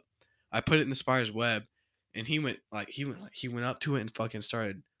shit up. I put it in the spider's web, and he went up to it and fucking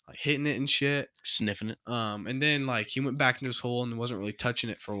started like hitting it and shit, sniffing it. And then like he went back into his hole and wasn't really touching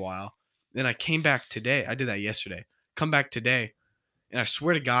it for a while. Then I came back today. I did that yesterday. Come back today, and I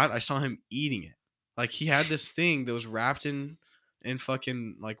swear to God, I saw him eating it. Like he had this thing that was wrapped in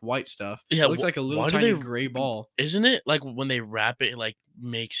fucking like white stuff. Yeah, it looks like a little tiny gray ball. Isn't it like when they wrap it, it like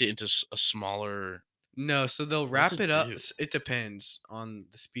makes it into a smaller? No, so they'll wrap it up. It depends on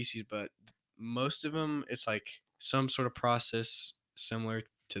the species, but most of them, it's like some sort of process similar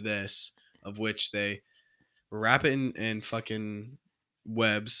to this, of which they wrap it in fucking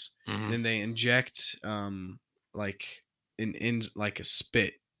webs, mm-hmm. Then they inject like like a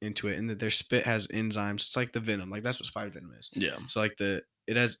spit into it, and their spit has enzymes. It's like the venom, like that's what spider venom is. Yeah. So like it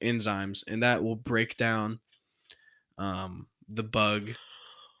has enzymes, and that will break down the bug,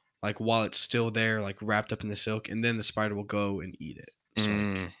 like while it's still there, like wrapped up in the silk, and then the spider will go and eat it. So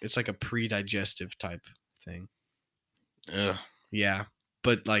like, it's like a pre-digestive type thing. Yeah,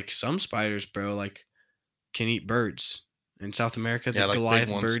 but like some spiders, bro, like can eat birds. In South America, the Goliath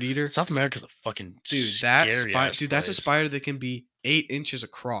bird eater. South America's a fucking that's a spider that can be 8 inches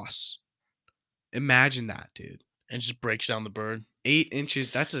across. Imagine that, dude. And just breaks down the bird. 8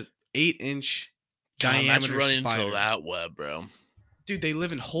 inches. That's a 8-inch diameter running spider. Into that web, bro. Dude, they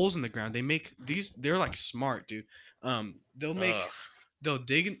live in holes in the ground. They make these. They're like smart, dude. They'll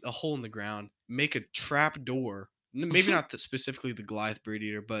dig a hole in the ground, make a trap door. Maybe not specifically the Goliath bird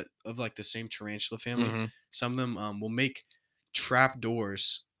eater, but of like the same tarantula family. Mm-hmm. Some of them will make trap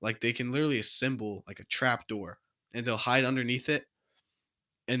doors. Like they can literally assemble like a trap door, and they'll hide underneath it,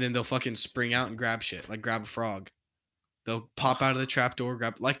 and then they'll fucking spring out and grab shit, like grab a frog. They'll pop out of the trap door,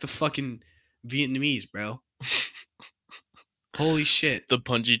 grab like the fucking Vietnamese, bro. Holy shit. The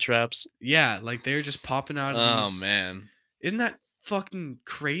punji traps. Yeah, like they're just popping out of these. Oh man. Isn't that fucking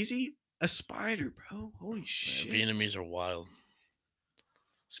crazy? A spider, bro. Holy shit. Vietnamese are wild.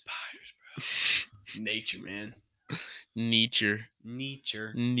 Spiders, Nature, man. Nature.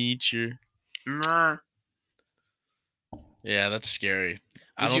 Yeah, that's scary.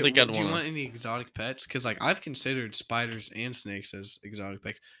 I don't think I'd want. Do you want any exotic pets? Because like I've considered spiders and snakes as exotic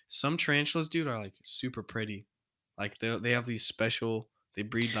pets. Some tarantulas, dude, are like super pretty. Like they have these special. They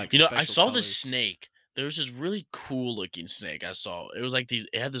breed like special I saw colors. this snake. There was this really cool looking snake I saw. It was like these.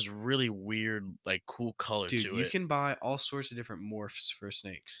 It had this really weird, like cool color Dude, to it. you can buy all sorts of different morphs for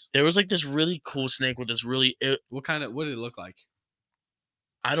snakes. There was like this really cool snake with this really. What did it look like?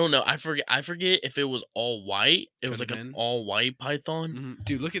 I don't know. I forget if it was all white. It was like an all white python. Mm-hmm.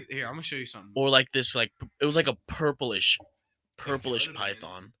 Dude, look at here. I'm gonna show you something. Or like this, like it was like a purplish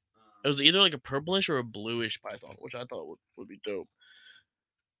python. It was either like a purplish or a bluish python, which I thought would be dope.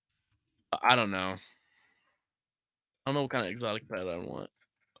 I don't know. I don't know what kind of exotic pet I want.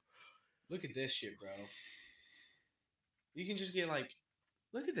 Look at this shit, bro. You can just get like,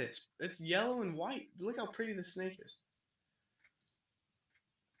 look at this. It's yellow and white. Look how pretty the snake is.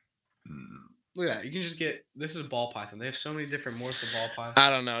 Look at that. You can just get, this is ball python. They have so many different morphs of ball python.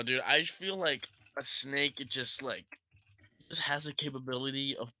 I don't know, dude. I just feel like a snake, it just has a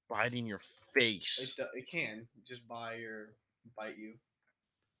capability of biting your face. It can just bite you.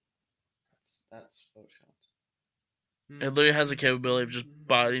 That's photoshopped. It literally has a capability of just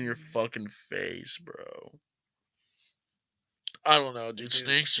biting your fucking face, bro. I don't know, dude.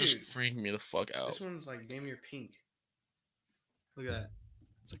 Snakes just freak me the fuck out. This one's like damn near pink. Look at that.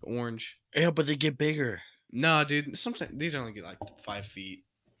 It's like orange. Yeah, but they get bigger. No, dude. Sometimes these only get like 5 feet.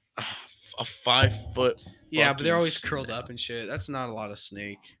 A 5 foot. Yeah, but they're always curled up and shit. That's not a lot of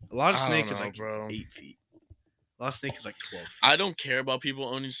snake. A lot of snake is like 8 feet. A lot of snake is like 12 feet. I don't care about people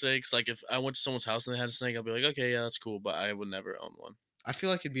owning snakes. Like if I went to someone's house and they had a snake, I'd be like, okay, yeah, that's cool. But I would never own one. I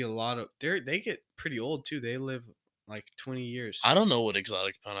feel like it'd be a lot of. They get pretty old too. They live like 20 years. I don't know what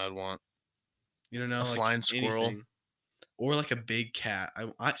exotic pet I'd want. You don't know, a flying squirrel, anything. Or like a big cat. I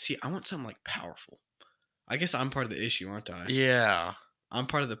want something like powerful. I guess I'm part of the issue, aren't I? Yeah, I'm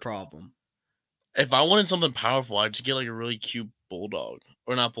part of the problem. If I wanted something powerful, I'd just get like a really cute bulldog,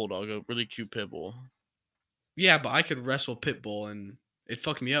 or not bulldog, a really cute pit bull. Yeah, but I could wrestle pit bull and it'd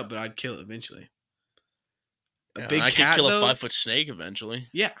fuck me up, but I'd kill it eventually. A big cat, could kill a 5 foot snake eventually.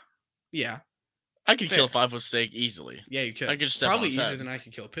 Yeah. I could kill a 5 foot snake easily. Yeah, you could. I could just probably easier than I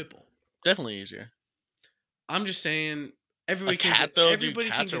could kill a pit bull. Definitely easier. I'm just saying. Everybody dude,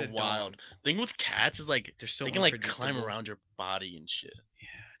 cats are wild. The thing with cats is like they can like climb around your body and shit. Yeah,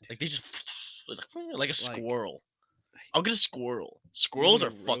 dude. Like they just like a squirrel. I'll get a squirrel. Squirrels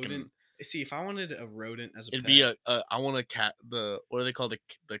are fucking. See, if I wanted a rodent as a it'd pet, be I want a cat. What do they call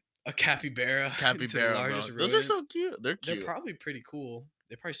a capybara? Capybara. Those are so cute. They're cute. They're probably pretty cool.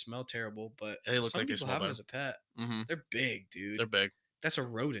 They probably smell terrible, but they look some like people they have smell them as a pet. Mm-hmm. They're big, dude. They're big. That's a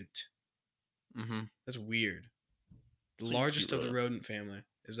rodent. Mm-hmm. That's weird. The largest of the rodent family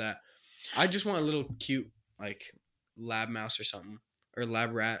is that. I just want a little cute like lab mouse or something, or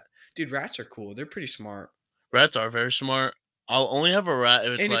lab rat. Dude, rats are cool. They're pretty smart. Rats are very smart. I'll only have a rat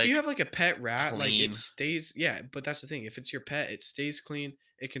if it's if you have like a pet rat, clean. like it stays. Yeah, but that's the thing. If it's your pet, it stays clean.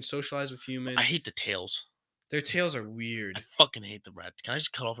 It can socialize with humans. I hate the tails. Their tails are weird. I fucking hate the rat. Can I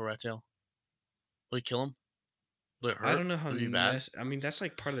just cut off a rat tail? Will it kill him? Will it hurt? I don't know how. I mean, that's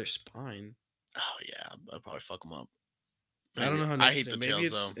like part of their spine. Oh yeah, I'd probably fuck them up. Maybe. I don't know how. I hate the tails. Maybe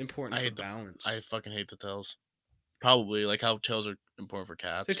it's important for balance. I fucking hate the tails. Probably like how tails are important for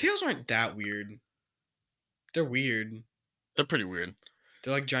cats. Their tails aren't that weird. They're weird. They're pretty weird.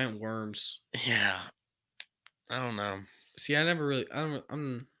 They're like giant worms. Yeah. I don't know. See, I never really.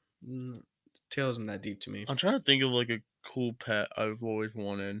 Tail isn't that deep to me. I'm trying to think of like a cool pet I've always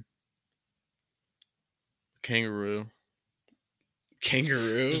wanted. Kangaroo.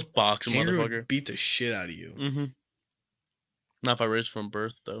 Just box a motherfucker. Beat the shit out of you. Mm-hmm. Not if I raise from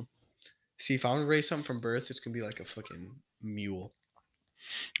birth though. See, if I want to raise something from birth, it's gonna be like a fucking mule.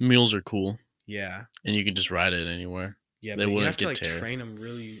 Mules are cool. Yeah. And you can just ride it anywhere. Yeah, but you have to like train them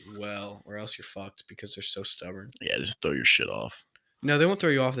really well, or else you're fucked because they're so stubborn. Yeah, just throw your shit off. No, they won't throw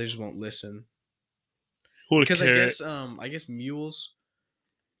you off. They just won't listen. Because I guess mules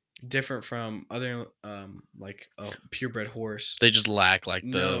different from other like a purebred horse. They just lack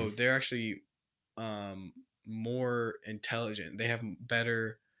No, they're actually more intelligent. They have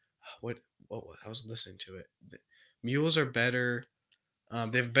better. What I was listening to it. Mules are better.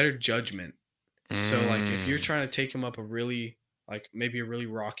 They have better judgment. So like if you're trying to take him up a really maybe a really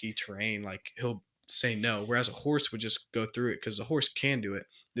rocky terrain, like he'll say no. Whereas a horse would just go through it because the horse can do it.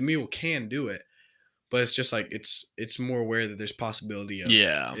 The mule can do it, but it's just like it's more aware that there's possibility of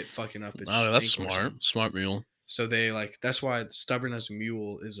it fucking up its. Oh, that's smart. Smart mule. So they that's why stubborn as a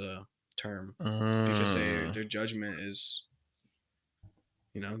mule is a term because their judgment is,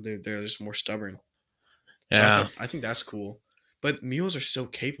 they're just more stubborn. So I think that's cool. But mules are so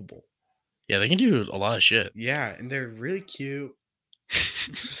capable. Yeah, they can do a lot of shit. Yeah, and they're really cute.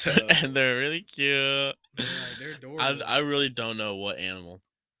 So and they're really cute. They're adorable. I really don't know what animal.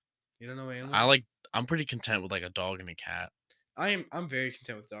 You don't know what animal? I'm pretty content with like a dog and a cat. I'm very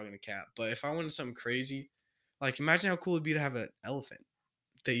content with a dog and a cat. But if I wanted something crazy, like imagine how cool it'd be to have an elephant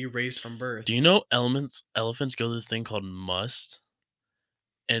that you raised from birth. Do you know elephants go to this thing called must?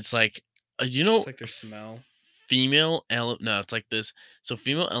 And it's like, it's like their smell. No, it's like this. So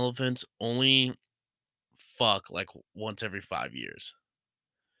female elephants only fuck like once every 5 years.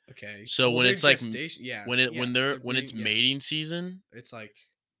 Okay. So when it's like yeah, when it's mating season, it's like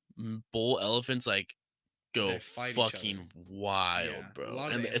bull elephants like go fucking wild, bro.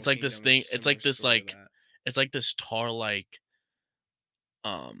 And it's like this thing. It's like this it's like this tar like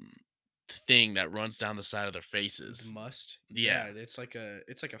thing that runs down the side of their faces. The must. Yeah, it's like a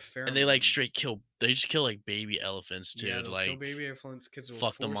pheromone. And they like straight kill. They just kill like baby elephants too. Yeah, to, like kill baby elephants because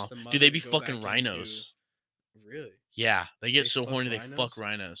fuck them off. Do they be fucking rhinos? Really? Yeah, they get so horny they fuck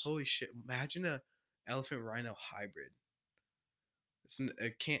rhinos. Holy shit! Imagine a elephant rhino hybrid.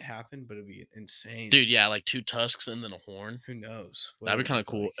 It can't happen, but it'd be insane. Dude, yeah, like 2 tusks and then a horn. Who knows? That'd be kind of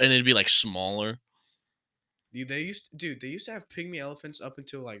cool, and it'd be like smaller. They used to have pygmy elephants up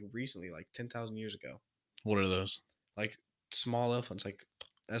until like recently, like 10,000 years ago. What are those? Like small elephants, like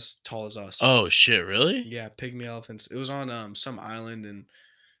as tall as us. Oh shit! Really? Yeah, pygmy elephants. It was on some island in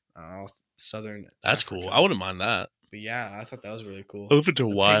southern. That's Africa. cool. I wouldn't mind that. But yeah, I thought that was really cool. Elephants are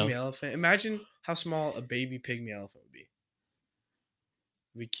wild. Pygmy elephant. Imagine how small a baby pygmy elephant would be.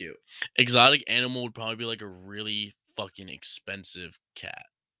 It'd be cute. Exotic animal would probably be like a really fucking expensive cat.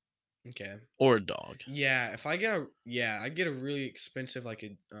 Okay. Or a dog. Yeah, if I get I'd get a really expensive like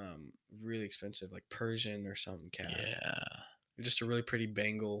Persian or something cat. Yeah. Just a really pretty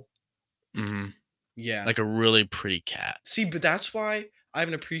Bengal. Mm-hmm. Yeah. Like a really pretty cat. See, but that's why I have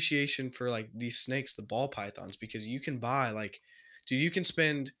an appreciation for like these snakes, the ball pythons, because you can buy you can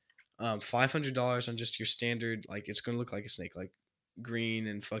spend $500 on just your standard, like it's gonna look like a snake, like green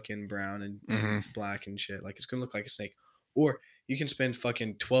and fucking brown and black and shit. Like it's gonna look like a snake. Or you can spend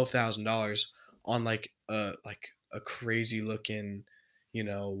fucking $12,000 on like a crazy looking,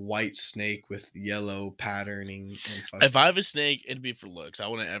 white snake with yellow patterning. If I have a snake, it'd be for looks. I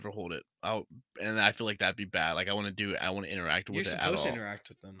wouldn't ever hold it out, and I feel like that'd be bad. Like I want to interact with it at all. You're supposed to interact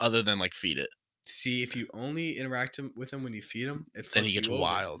with them, other than like feed it. See, if you only interact with them when you feed them, then he gets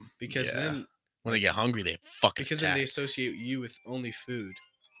wild. Because then when they get hungry, they fucking attack. Then they associate you with only food.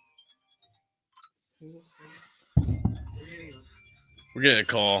 We're getting a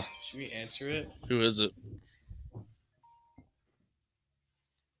call. Should we answer it? Who is it?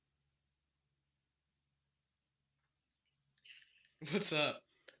 What's up?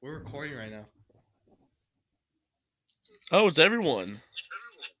 We're recording right now. Oh, it's everyone.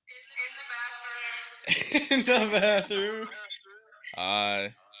 In the bathroom.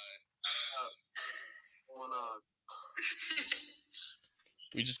 Hi.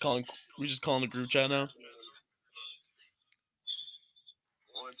 We just calling the group chat now.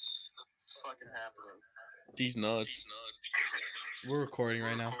 What's fucking happening? These nuts. We're recording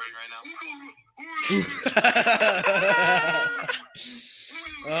right now.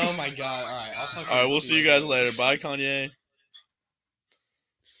 Oh my god! All right, we'll see you guys later. Bye, Kanye.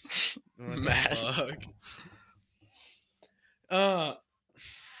 Mad.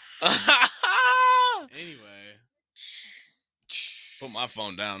 Anyway, put my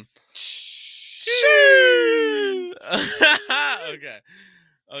phone down.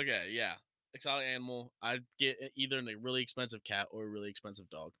 Okay, yeah. Exotic animal. I'd get either a really expensive cat or a really expensive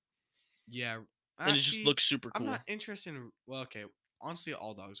dog. Yeah, and it just looks super cool. I'm not interested in. Well, okay. Honestly,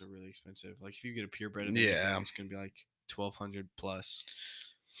 all dogs are really expensive. Like if you get a purebred, it's gonna be like $1,200 plus.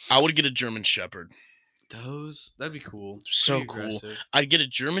 I would get a German Shepherd. That'd be cool. So cool. I'd get a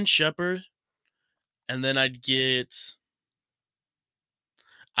German Shepherd, and then I'd get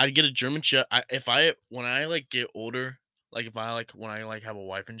a German Shepherd. When I like get older, like when I have a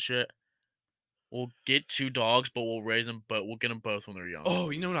wife and shit, we'll get 2 dogs, but we'll raise them. But we'll get them both when they're young. Oh,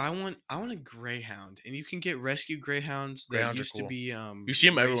 you know what I want? I want a greyhound, and you can get rescue greyhounds. That used to be you see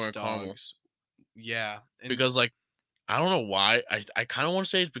them everywhere in Carmel. Yeah, because like I don't know why I kind of want to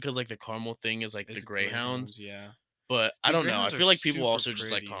say it's because like the Carmel thing is like the greyhounds. Yeah, but I don't know. I feel like people also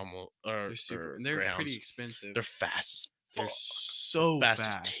just like Carmel and they're greyhounds. Pretty expensive. They're fast as fuck. They're so fast,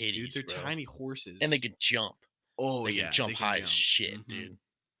 as titties, dude. They're tiny horses, and they can jump. Oh, they can jump high as shit, dude.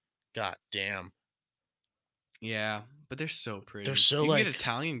 God damn. Yeah, but they're so pretty. They're so you can like get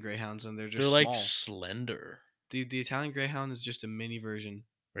Italian greyhounds and they're just they're small. like slender. The Italian greyhound is just a mini version.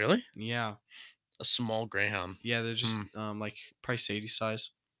 Really? Yeah. A small greyhound. Yeah, they're just like probably Sadie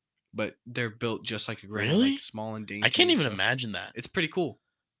size, but they're built just like a greyhound, Really? like small and dainty. I can't even stuff. imagine that. It's pretty cool.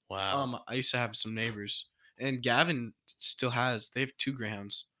 Wow. I used to have some neighbors, and Gavin still has. They have 2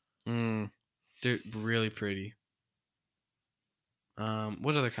 greyhounds. They're really pretty.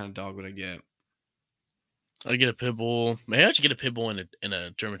 What other kind of dog would I get? I'd get a pit bull. Maybe I should get a pit bull and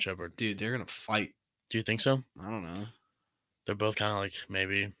a German Shepherd. Dude, they're gonna fight. Do you think so? I don't know. They're both kind of like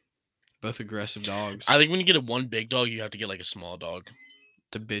maybe both aggressive dogs. I think when you get one big dog, you have to get like a small dog.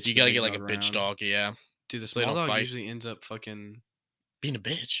 The bitch. You gotta get like a bitch dog, yeah. Dude, the small dog usually ends up fucking being a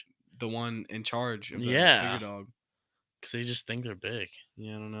bitch. The one in charge of the bigger dog. Because they just think they're big.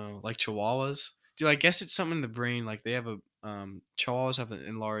 Yeah, I don't know. Like Chihuahuas. Dude, I guess it's something in the brain. Like they have a Chihuahuas have an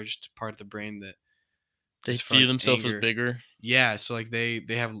enlarged part of the brain that they view themselves as bigger. Yeah, so like they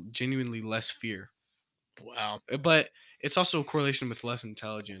have genuinely less fear. Wow. But it's also a correlation with less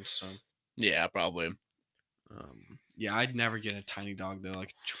intelligence. So yeah, probably. Yeah, I'd never get a tiny dog though.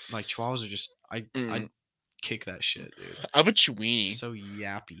 Like Chihuahuas are just I'd kick that shit, dude. I have a Chiweenie. So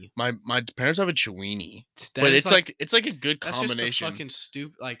yappy. My parents have a Chiweenie, but it's like a good combination. That's just fucking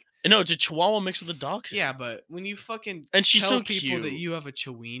stupid. Like no, it's a Chihuahua mixed with a dachshund. Yeah, but when you fucking and she's tell so people cute. that you have a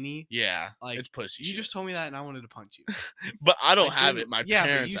Chiweenie, yeah, like it's pussy. You just told me that, and I wanted to punch you. But I don't have it. My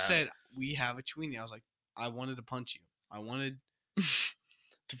parents. But you said we have a Chiweenie. I was like, I wanted to punch you. I wanted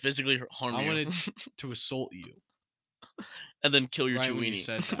to physically harm you. I wanted to assault you, and then kill your right Chiweenie. When you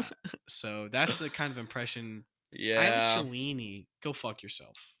said that. So that's the kind of impression. Yeah, I have a Chiweenie. Go fuck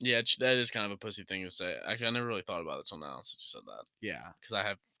yourself. Yeah, that is kind of a pussy thing to say. Actually, I never really thought about it till now since you said that. Yeah,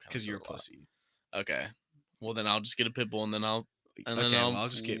 because you're a pussy. Okay, well then I'll just get a pit bull and then I'll I'll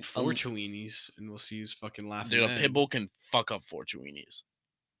just get 4 Chiweenies and we'll see who's fucking laughing. Dude, a pit bull can fuck up 4 Chiweenies.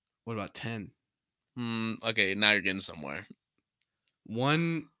 What about 10? Okay, now you're getting somewhere.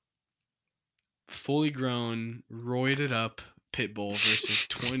 1 fully grown, roided up pit bull versus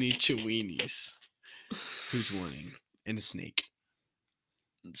 20 Chiweenies. Who's winning? And a snake.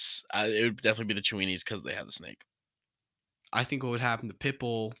 It would definitely be the Chiweenies because they have the snake. I think what would happen to pit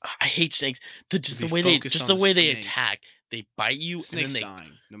bull. I hate snakes. The way they attack. They bite you Snake's and then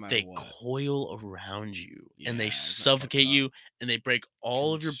dying, no matter what. coil around you and they suffocate you and they break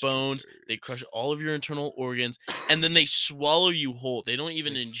all of your bones. They crush all of your internal organs and then they swallow you whole. They don't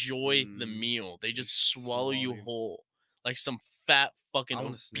even enjoy the meal. They just swallow you whole like some fat fucking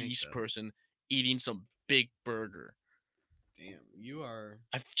obese person eating some big burger. Damn, you are.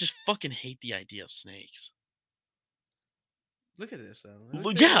 I just fucking hate the idea of snakes. Look at this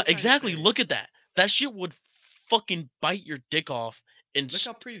though. Yeah, exactly. Look at that. That shit would fucking bite your dick off and look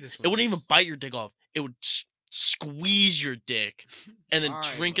how pretty this one it wouldn't even bite your dick off. It would squeeze your dick and then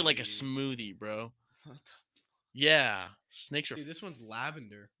drink it like a smoothie, bro. Yeah, snakes are. Dude, this one's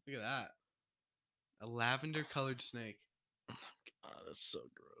lavender. Look at that. A lavender colored snake. Oh my god, that's so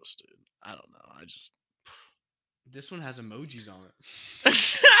gross, dude. I don't know. I just. This one has emojis on it.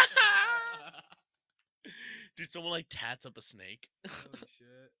 Dude, someone like tats up a snake. Holy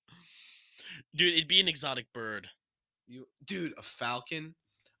shit. Dude, it'd be an exotic bird. Dude, a falcon.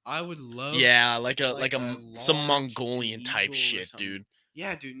 I would love. Yeah, like some Mongolian type shit, dude.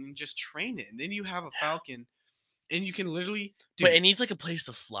 Yeah, dude, and just train it, and then you have a falcon, and you can literally. Dude, but it needs like a place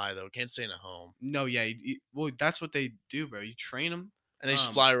to fly though. It can't stay in a home. No, yeah, well, that's what they do, bro. You train them, and they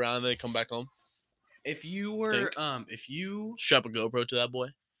just fly around, and they come back home. If you were, if you strap a GoPro to that boy,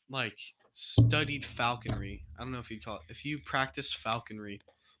 like studied falconry, I don't know if you call it. If you practiced falconry.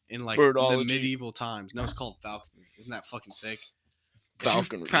 In like the medieval times. No, it's called falconry. Isn't that fucking sick?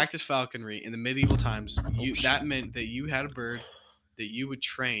 Falconry. Practice falconry in the medieval times. That meant that you had a bird that you would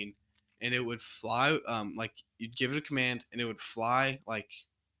train, and it would fly. Like you'd give it a command, and it would fly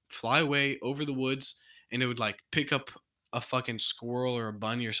away over the woods, and it would like pick up a fucking squirrel or a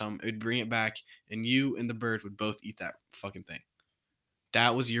bunny or something. It would bring it back, and you and the bird would both eat that fucking thing.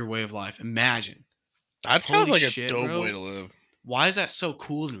 That was your way of life. Imagine. That's kind of like a dope way to live. Why is that so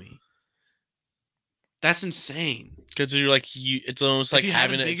cool to me? That's insane. Because you're like it's almost like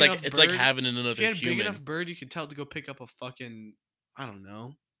having it. It's like having another human. If you had a big enough bird, you could tell it to go pick up a fucking I don't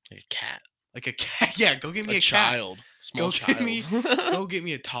know, like a cat. Like a cat. Yeah, go get me a child. Cat. Small child. Go get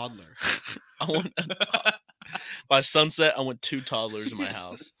me a toddler. I want by sunset. I want 2 toddlers in my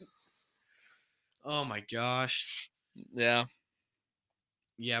house. Oh my gosh. Yeah.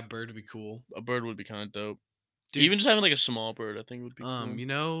 Yeah, a bird would be cool. A bird would be kind of dope. Dude, even just having like a small bird, I think would be cool. You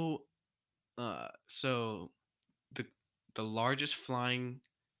know, so the largest flying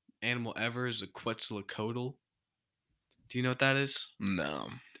animal ever is a Quetzalcoatl. Do you know what that is? No.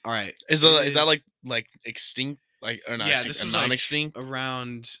 All right. Is that like extinct? Like or not? Yeah, extinct, this was non-extinct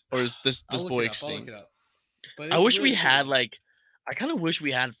around. or is this boy I'll look extinct? it up. But I it's wish we really had cool. I kind of wish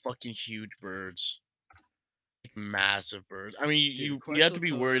we had fucking huge birds, like massive birds. I mean, Dude, you have to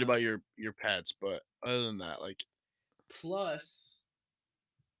be worried Quetzalcoatl. about your pets, but other than that, like Plus,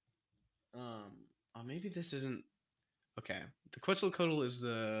 maybe this isn't okay. The Quetzalcoatl is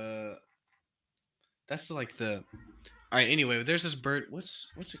that's like the. All right. Anyway, there's this bird.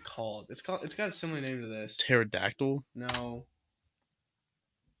 What's it called? It's got a similar name to this. pterodactyl. No.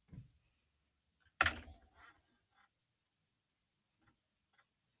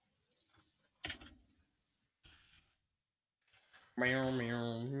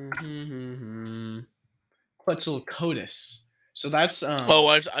 Quetzalcoatlus. So that's Oh,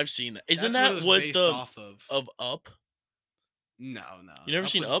 I've seen that. Isn't that's that what it was what based off of? of Up? No. You never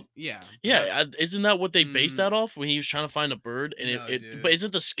seen Up? Yeah. Yeah, isn't that what they based that off when he was trying to find a bird and No, it but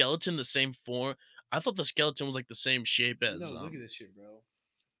isn't the skeleton the same form? I thought the skeleton was like the same shape as No, look at this shit, bro.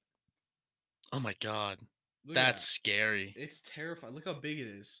 Oh my god. Look at That's that. scary. It's terrifying. Look how big it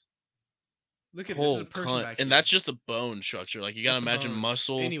is. Look at Whole this is a person back and here. that's just the bone structure. Like you gotta That's the imagine bones.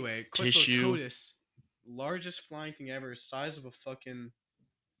 muscle, Anyway, tissue. Quetzalcoatlus, largest flying thing ever, size of a fucking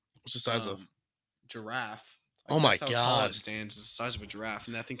What's the size of? giraffe. Oh my that's how tall god. it stands. It's the size of a giraffe,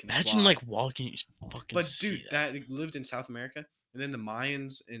 and that thing can Imagine fly. like walking, you fucking. But see dude, that lived in South America, and then the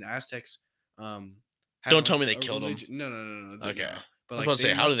Mayans and Aztecs. Don't tell me they killed him. No. Okay. No. But I was like, about to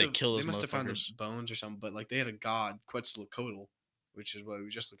say, how did they have- kill those They must have found the motherfuckers? bones or something. But like, they had a god, Quetzalcoatl, which is what we were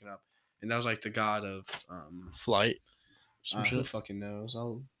just looking up, and that was like the god of Flight. Some who shit. fucking knows?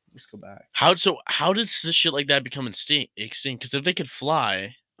 Let's go back. How did this shit like that become extinct? Because if they could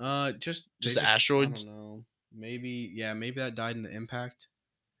fly, Just the asteroids. I don't know. Maybe that died in the impact.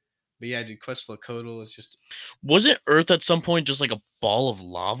 But yeah, dude, Quetzalcoatl is just. Wasn't Earth at some point just like a ball of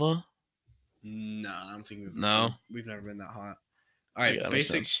lava? Nah, I don't think we've never been that hot. All right, Yeah,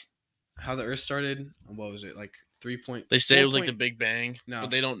 basic. How the Earth started? What was it like? 3 point. They say it was like the Big Bang, but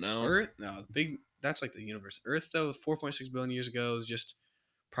they don't know. Earth, no, that's like the universe. Earth though, 4.6 billion years ago is just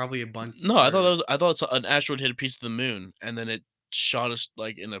probably a bunch. No, I thought an asteroid hit a piece of the moon, and then it shot us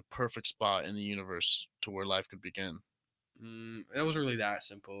like in a perfect spot in the universe to where life could begin. It wasn't really that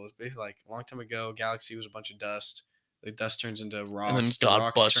simple. It was basically like a long time ago. Galaxy was a bunch of dust. The dust turns into rocks. And then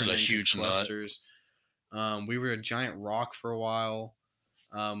God busted a huge clusters. We were a giant rock for a while,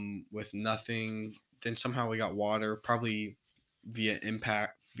 with nothing. Then somehow we got water, probably via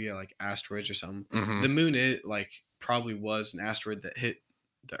impact, via like asteroids or something. Mm-hmm. The moon, it like probably was an asteroid that hit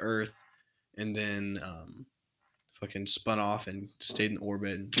the Earth, and then fucking spun off and stayed in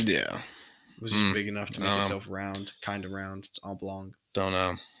orbit. Yeah. It was just big enough to make itself round, kind of round. It's oblong. Don't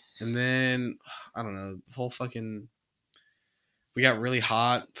know. And then I don't know. The whole fucking. We got really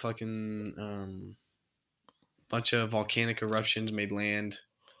hot. Fucking bunch of volcanic eruptions made land.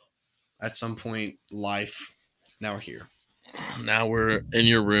 At some point, life. Now we're here. Now we're in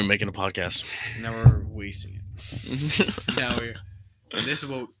your room making a podcast. Now we're wasting it. Now we're. And this is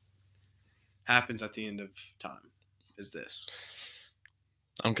what happens at the end of time. Is this?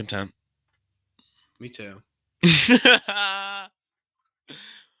 I'm content. Me too.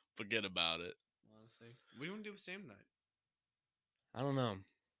 Forget about it. Honestly, what do you want to do with Sam tonight? I don't know.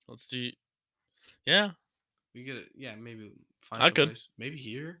 Let's do. Yeah. We get it. Yeah, maybe find. I could. Place. Maybe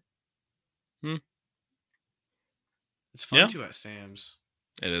here. It's fun too at Sam's.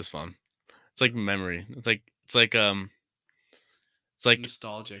 It is fun. It's like memory. It's like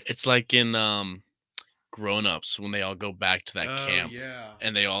nostalgic. It's like in Grown Ups when they all go back to that camp. Yeah.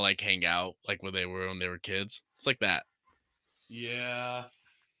 And they all like hang out like where they were when they were kids. It's like that. Yeah.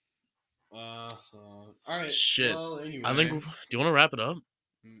 All right. Shit. Well, anyway. I think. Do you want to wrap it up?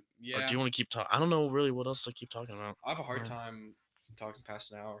 Yeah. Or do you want to keep talking? I don't know really what else to keep talking about. I have a hard time talking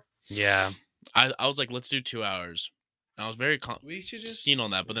past an hour. Yeah. I was like, let's do 2 hours. And I was very we should just keen on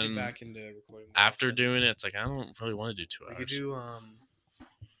that, but then back into recording after doing it, it's like I don't really want to do 2 hours. We could do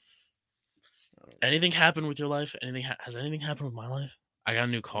Anything happened with your life? Has anything happened with my life? I got a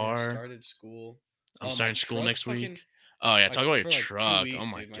new car. I started school. I'm starting school next week. Oh yeah, talk about your truck. Weeks, oh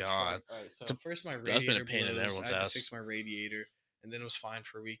my dude, god. All right, so first my radiator that's been a pain in everyone's I had ass. to fix my radiator, and then it was fine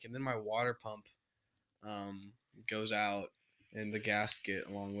for a week, and then my water pump goes out, and the gasket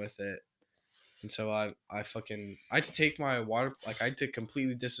along with it. And so I had to take my water, like I had to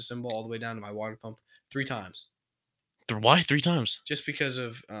completely disassemble all the way down to my water pump 3 times. Why 3 times? Just because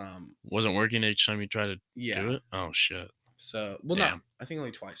of wasn't working each time you tried to do it? Oh shit. So no, I think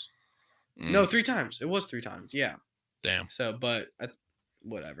only twice. No, 3 times. It was 3 times. Yeah. Damn. So, but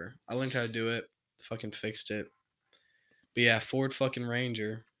whatever. I learned how to do it. Fucking fixed it. But yeah, Ford fucking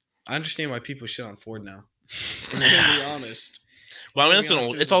Ranger. I understand why people shit on Ford now. I'm gonna be honest. Well, I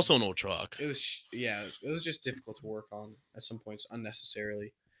mean, it's also an old truck. It was just difficult to work on at some points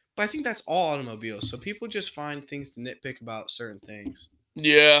unnecessarily. But I think that's all automobiles. So people just find things to nitpick about certain things.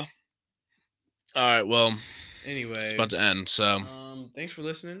 Yeah. All right. Well. Anyway, it's about to end. So. Thanks for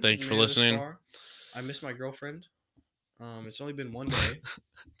listening. Thank you for listening. I miss my girlfriend. It's only been one day.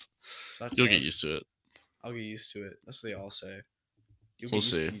 So You'll get used to it. I'll get used to it. That's what they all say. We'll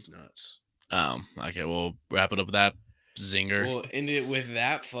see. These nuts. Okay. We'll wrap it up with that zinger. We'll end it with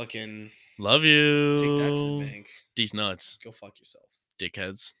that fucking. Love you. Take that to the bank. These nuts. Go fuck yourself.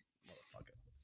 Dickheads. Motherfucker.